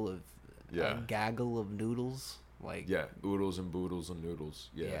gaggle of noodles. Like Yeah, oodles and boodles and noodles.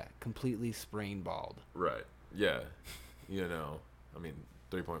 Yeah. completely sprain balled. Right. Yeah. You know, I mean,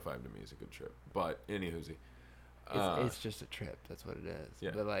 3.5 to me is a good trip. But anywhoozy. It's just a trip. That's what it is.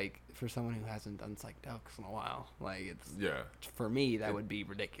 Yeah. But like for someone who hasn't done psychedelics in a while, like it's Yeah. for me that would be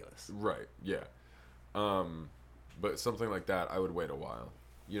ridiculous. Right. Yeah. But something like that, I would wait a while,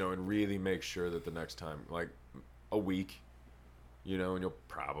 you know, and really make sure that the next time, like a week, you know, and you'll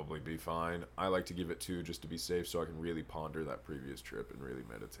probably be fine. I like to give it 2 just to be safe, so I can really ponder that previous trip and really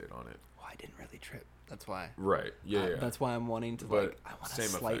meditate on it. Well, I didn't really trip. That's why. Right. Yeah. Yeah. That's why I'm wanting to But I want same a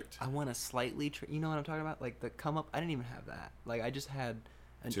slight. effect. I want a slightly. You know what I'm talking about? Like the come up. I didn't even have that. Like I just had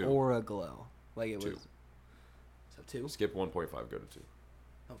an 2. aura glow. Like it 2. was. So 2. Skip 1.5, go to 2.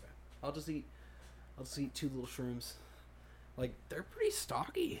 Okay. I'll just eat 2 little shrooms. Like, they're pretty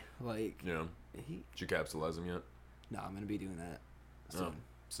stocky. Like, Yeah. he... Did you capsulize them yet? No, I'm gonna be doing that soon. Oh,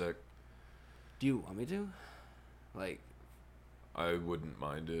 sick. Do you want me to? Like... I wouldn't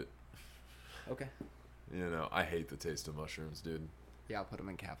mind it. Okay. You know, I hate the taste of mushrooms, dude. Yeah, I'll put them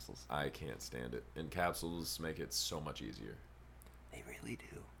in capsules. I can't stand it. And capsules make it so much easier. They really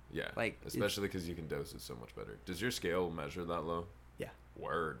do. Yeah. Like, especially because you can dose it so much better. Does your scale measure that low? Yeah.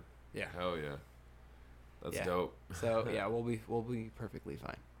 Word. Yeah. Hell yeah. That's Yeah. dope. So yeah, we'll be perfectly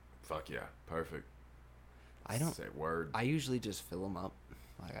fine. Fuck yeah. Perfect. I don't say word. I usually just fill them up.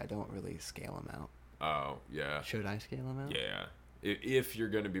 Like, I don't really scale them out. Oh yeah. Should I scale them out? Yeah. If you're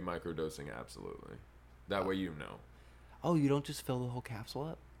gonna be microdosing, absolutely. That way you know. Oh, you don't just fill the whole capsule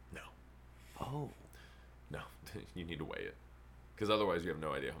up? No. Oh. No. You need to weigh it. Because otherwise you have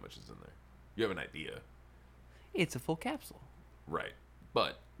no idea how much is in there. You have an idea. It's a full capsule. Right.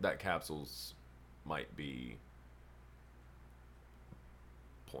 But that capsule's might be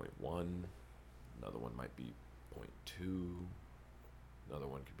 0.1. Another one might be 0.2. Another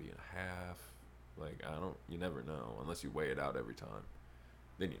one could be in a half. Like, you never know unless you weigh it out every time.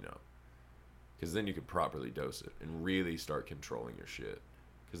 Then you know. Because then you could properly dose it and really start controlling your shit.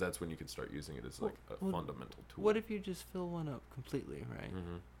 Because that's when you can start using it as like a fundamental tool. What if you just fill one up completely, right?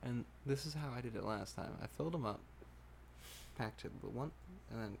 Mm-hmm. And this is how I did it last time. I filled them up, packed it with one,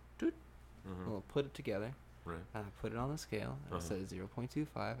 and then doot, we'll put it together. Right. And I put it on the scale, and I said 0.25,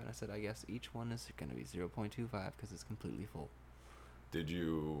 and I said, I guess each one is going to be 0.25 because it's completely full. Did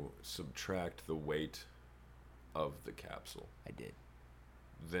you subtract the weight of the capsule? I did.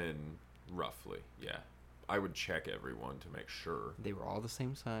 Then, roughly, yeah. I would check everyone to make sure. They were all the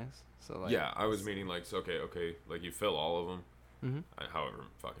same size, so like... Yeah, I was meaning like, so okay, like you fill all of them, Mm-hmm. however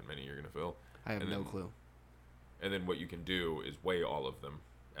fucking many you're going to fill. I have no clue. And then what you can do is weigh all of them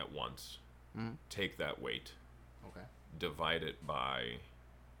at once. Mm-hmm. Take that weight, Okay. divide it by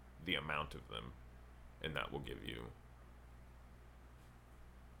the amount of them, and that will give you...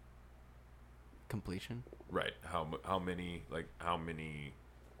 Completion? Right. How many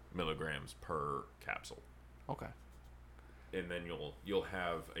milligrams per capsule. Okay. And then you'll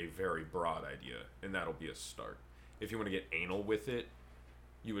have a very broad idea, and that'll be a start. If you want to get anal with it,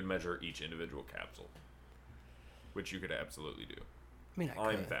 you would measure each individual capsule, which you could absolutely do. I mean,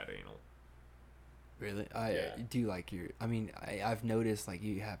 I'm that anal. Really? Yeah. Do like your... I mean, I've noticed like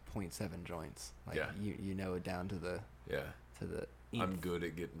you have 0.7 joints. Like, Yeah. You know it down to the... Yeah. To the... I'm good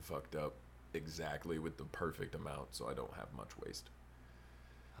at getting fucked up exactly with the perfect amount, so I don't have much waste.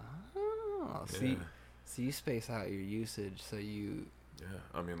 Oh, Yeah. so you space out your usage, so you... Yeah,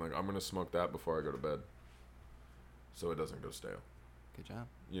 I mean, like, I'm going to smoke that before I go to bed, so it doesn't go stale. Good job.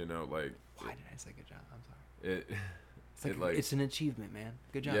 You know, like... Why did I say good job? I'm sorry. It's like... It's an achievement, man.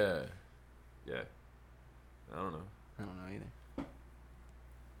 Good job. Yeah. Yeah. I don't know. I don't know either.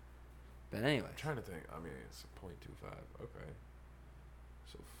 But anyway. I'm trying to think. I mean, it's 0.25. Okay.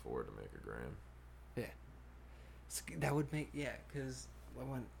 So 4 to make a gram. Yeah. That would make... Yeah, because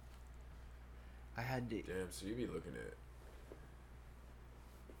when... I had to... Damn, so you be looking at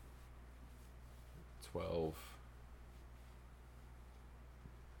 12.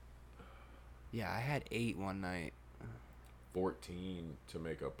 Yeah, I had 8 one night. 14 to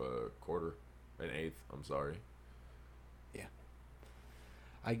make up a quarter. An eighth, I'm sorry. Yeah.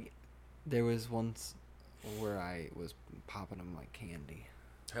 There was once where I was popping them like candy.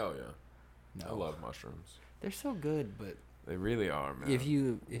 Hell yeah. No. I love mushrooms. They're so good, but... They really are, man. If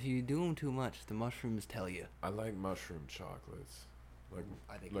you do them too much, the mushrooms tell you. I like mushroom chocolates. Like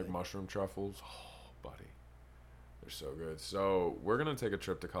good. mushroom truffles. Oh, buddy. They're so good. So, we're going to take a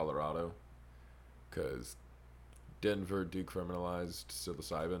trip to Colorado. Because Denver decriminalized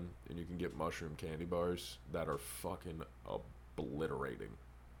psilocybin. And you can get mushroom candy bars that are fucking obliterating.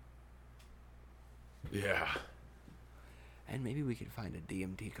 Yeah. And maybe we could find a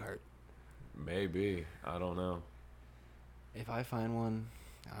DMT cart. Maybe. I don't know. If I find one,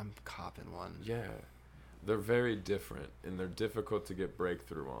 I'm copping one. Yeah. They're very different, and they're difficult to get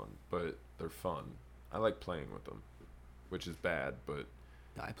breakthrough on, but they're fun. I like playing with them, which is bad, but...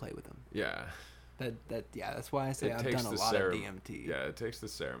 No, I play with them. Yeah. That's why I say I've done a lot of DMT. Yeah, it takes the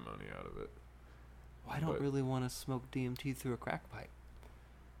ceremony out of it. Well, I don't really want to smoke DMT through a crack pipe.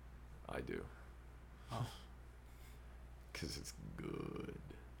 I do. Oh. Because it's good.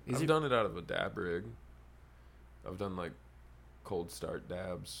 Is I've it- done it out of a dab rig. I've done, like, cold start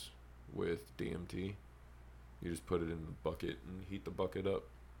dabs with DMT. You just put it in the bucket and heat the bucket up.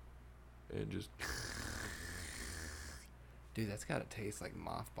 And just... Dude, that's gotta taste like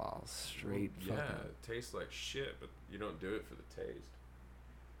mothballs. Straight Yeah, fucking... it tastes like shit, but you don't do it for the taste.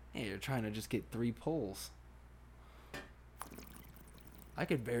 Hey, you're trying to just get 3 pulls. I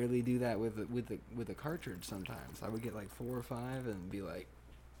could barely do that with a cartridge sometimes. I would get like 4 or 5 and be like,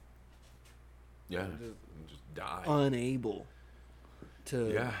 Yeah, just die. Unable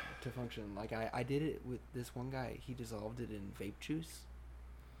to to function. Like I did it with this one guy. He dissolved it in vape juice.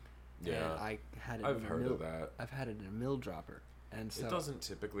 Yeah, and I had it. I've heard of that. I've had it in a mill dropper, and so it doesn't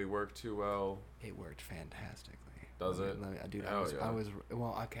typically work too well. It worked fantastically. Does it? Dude, I was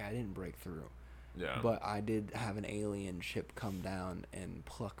well. Okay, I didn't break through. Yeah. But I did have an alien ship come down and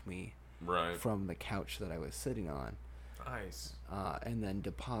pluck me from the couch that I was sitting on. Nice. And then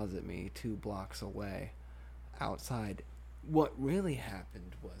deposit me 2 blocks away outside. What really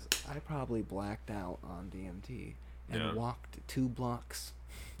happened was I probably blacked out on DMT and walked 2 blocks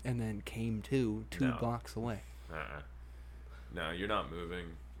and then came to 2 blocks away. No, you're not moving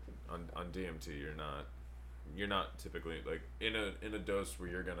on DMT. You're not typically like in a dose where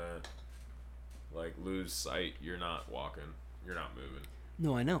you're gonna like lose sight. You're not walking. You're not moving.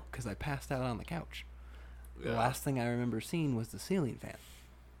 No, I know, because I passed out on the couch. The last thing I remember seeing was the ceiling fan.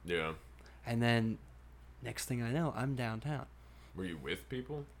 Yeah. And then next thing I know, I'm downtown. Were you with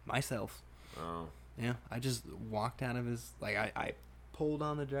people? Myself. Oh. Yeah, I just walked out of his, like, I pulled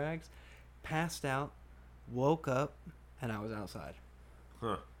on the drags, passed out, woke up, and I was outside.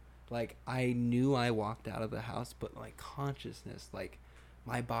 Huh. Like, I knew I walked out of the house, but my consciousness, like,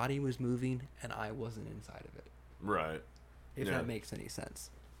 my body was moving, and I wasn't inside of it. Right. If that makes any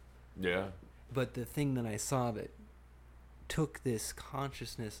sense. Yeah. But the thing that I saw that took this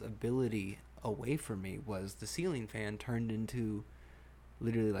consciousness ability away from me was the ceiling fan turned into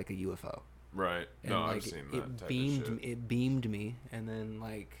literally like a UFO. Right. And no, like I've seen that type beamed, of shit. It beamed me, and then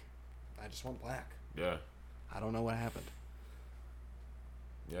like I just went black. Yeah. I don't know what happened.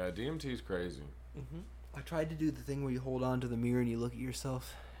 Yeah, DMT's crazy. Mm-hmm. I tried to do the thing where you hold on to the mirror and you look at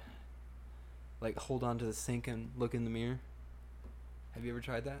yourself. Like hold on to the sink and look in the mirror. Have you ever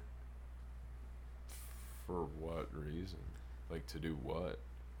tried that? For what reason? Like to do what?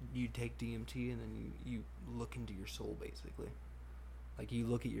 You take DMT and then you look into your soul basically. Like you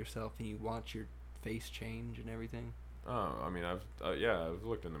look at yourself and you watch your face change and everything. Oh, I mean, I've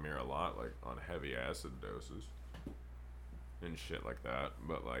looked in the mirror a lot, like on heavy acid doses and shit like that.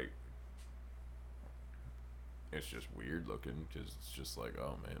 But like, it's just weird looking because it's just like,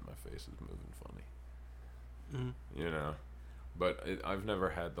 oh man, my face is moving funny. Mm-hmm. You know, but I've never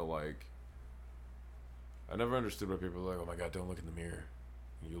had the like. I never understood why people are like, oh my god, don't look in the mirror,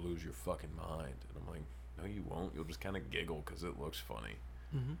 you'll lose your fucking mind. And I'm like, no, you won't. You'll just kind of giggle because it looks funny.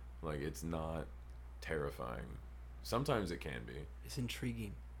 Mm-hmm. Like it's not terrifying. Sometimes it can be. It's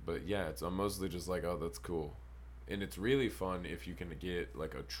intriguing. But yeah, it's mostly just like, oh, that's cool. And it's really fun if you can get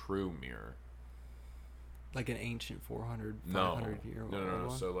like a true mirror. Like an ancient 400, 500-year-old No.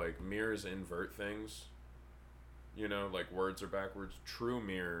 one? So like mirrors invert things. You know, like words are backwards. True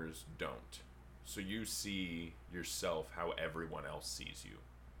mirrors don't. So you see yourself how everyone else sees you.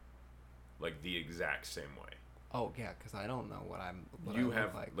 Like the exact same way. Oh yeah, because I don't know what I look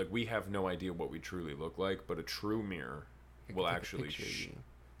have like we have no idea what we truly look like, but a true mirror will actually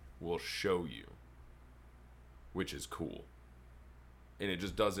will show you, which is cool. And it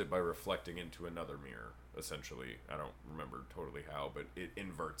just does it by reflecting into another mirror, essentially. I don't remember totally how, but it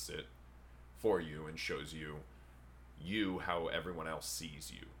inverts it for you and shows you how everyone else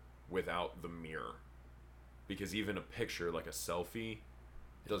sees you without the mirror. Because even a picture like a selfie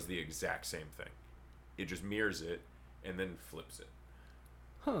does the exact same thing. It just mirrors it and then flips it.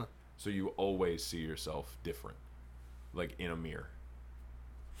 Huh. So you always see yourself different, like in a mirror.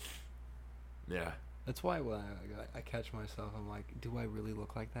 Yeah. That's why when I catch myself, I'm like, do I really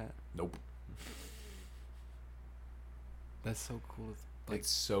look like that? Nope. That's so cool. Like, it's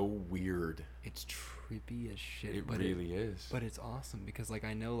so weird. It's trippy as shit. It really is. But it's awesome because like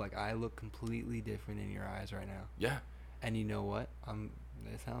I know like I look completely different in your eyes right now. Yeah. And you know what?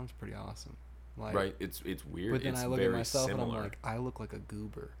 It sounds pretty awesome. Like, right. It's weird. But then it's I look very at myself similar. and I'm like, I look like a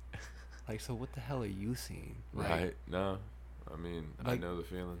goober. Like, so what the hell are you seeing? Right. No. I mean, like, I know the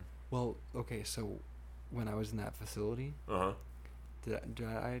feeling. Well, okay, so when I was in that facility, did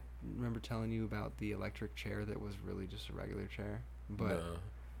I remember telling you about the electric chair that was really just a regular chair? But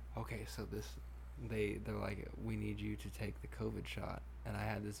no. Okay, so they're like, we need you to take the COVID shot, and I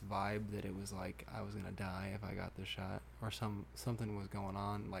had this vibe that it was like I was gonna die if I got the shot, or something was going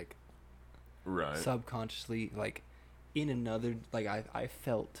on, like, right, subconsciously, like, in another, like I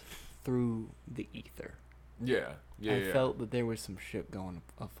felt through the ether. Yeah. I felt that there was some shit going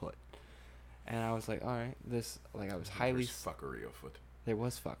afoot. And I was like, all right, this, like, I was highly... There's fuckery afoot. There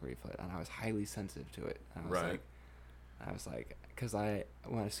was fuckery afoot, and I was highly sensitive to it. And I was right. like, I was like, because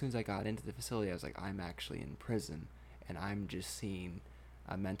as soon as I got into the facility, I was like, I'm actually in prison, and I'm just seeing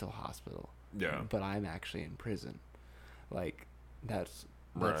a mental hospital. Yeah. But I'm actually in prison. Like, that's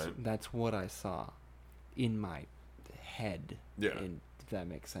Right. what I saw in my head. Yeah. If that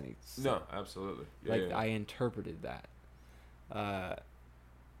makes any sense. No, absolutely. Yeah, Like, yeah. I interpreted that.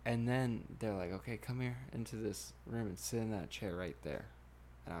 And then they're like, okay, come here into this room and sit in that chair right there.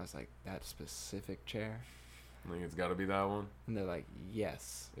 And I was like, that specific chair? I think it's got to be that one. And they're like,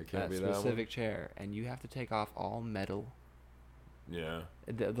 yes, It can't that be that one? specific chair. And you have to take off all metal. Yeah.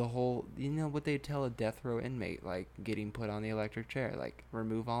 The whole, you know what they tell a death row inmate, like, getting put on the electric chair, like,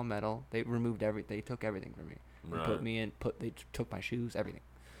 remove all metal. They removed they took everything from me. They Right. put me in, they took my shoes, everything.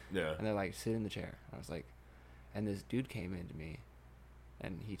 Yeah. And they're like, sit in the chair. I was like, and this dude came into me,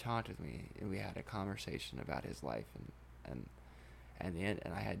 and he talked with me, and we had a conversation about his life, and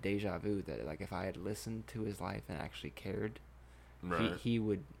I had deja vu that, like, if I had listened to his life and actually cared, Right. he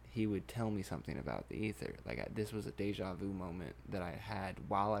would tell me something about the ether. Like, this was a deja vu moment that I had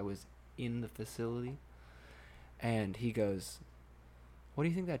while I was in the facility, and he goes, "What do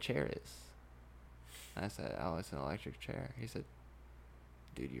you think that chair is?" And I said, "Oh, it's an electric chair." He said,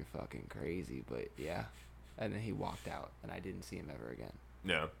 "Dude, you're fucking crazy, but yeah." And then he walked out, and I didn't see him ever again.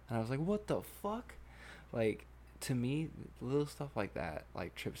 Yeah. And I was like, what the fuck? Like, to me, little stuff like that,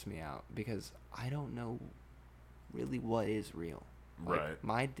 like, trips me out, because I don't know really what is real. Like,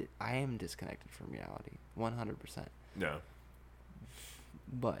 Right. I am disconnected from reality, 100%. Yeah.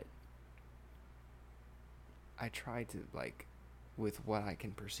 But I try to, like, with what I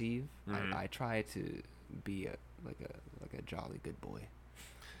can perceive, Mhm. I try to be a jolly good boy.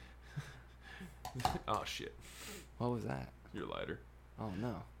 Oh shit. What was that? Your lighter. Oh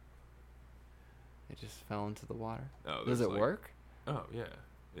no. It just fell into the water. Oh, Does there's, it like- work? Oh yeah.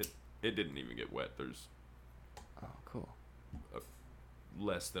 It didn't even get wet. There's Oh, cool.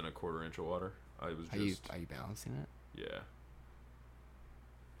 less than a quarter inch of water. I was just. Are you balancing it? Yeah.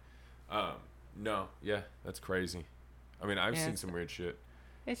 No. Yeah, that's crazy. I mean, I've Yeah, seen it's- some weird shit.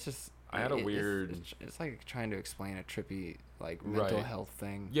 It's just. I had a weird. It's like trying to explain a trippy, like, mental Right. health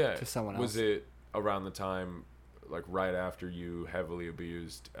thing Yeah. to someone else. Was it around the time, like right after you heavily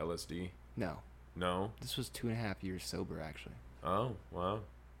abused LSD? No. No. This was 2.5 years sober, actually. Oh wow.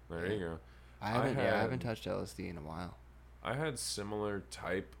 There Yeah. you go. I haven't had- touched LSD in a while. I had similar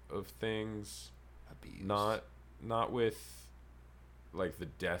type of things. Abuse. Not with like the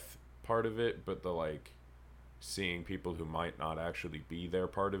death part of it, but the like seeing people who might not actually be there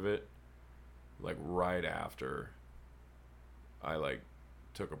part of it. Like right after I like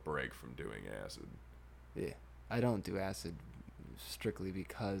took a break from doing acid. Yeah. I don't do acid strictly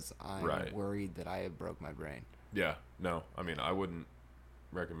because I'm Right. worried that I have broke my brain. Yeah, no, I mean I wouldn't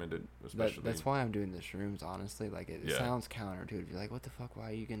recommend it, especially. That's why I'm doing the shrooms, honestly. Like, it Yeah. sounds counterintuitive. You're like, what the fuck? Why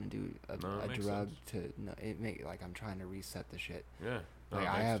are you gonna do No, it a makes drug sense. to? No, it make like I'm trying to reset the shit. Yeah, no, Like, it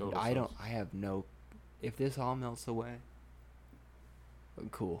I makes have total I don't sense. I have no. If this all melts away,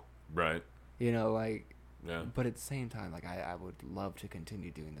 cool. Right. You know, like. Yeah. But at the same time, like, I would love to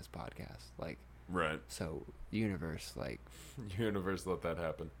continue doing this podcast. Like, Right. so universe, like, Universe, let that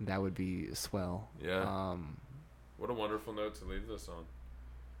happen. that would be swell. Yeah. What a wonderful note to leave this on.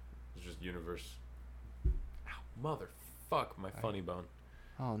 It's just universe. Ow, motherfuck, my funny bone.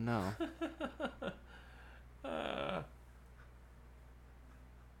 Oh no.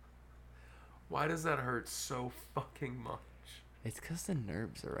 Why does that hurt so fucking much? It's because the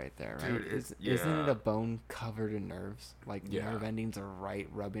nerves are right there, right? Dude, it's- Isn't it yeah. a bone covered in nerves? Like, Yeah. nerve endings are right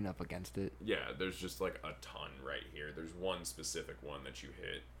rubbing up against it. Yeah, there's just like a ton right here. There's one specific one that you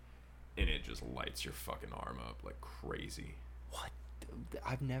hit, and it just lights your fucking arm up like crazy. What?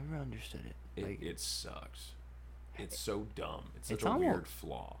 I've never understood it. Like, It sucks. It's so dumb. It's such It's a almost- weird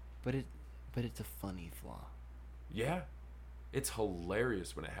flaw. but it's a funny flaw. Yeah. It's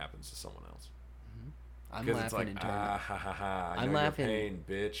hilarious when it happens to someone else. I'm Because it's laughing like, internally. ah, ha, ha, ha. I I'm know your laughing- pain,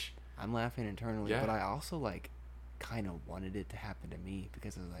 bitch. I'm laughing internally, Yeah. but I also, like, kind of wanted it to happen to me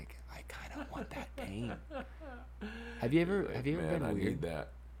because I was like, I kind of want that pain. Have you ever Like, have you ever man, been I weird? need that.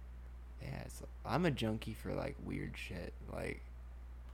 Yeah, I'm a junkie for, like, weird shit. Like,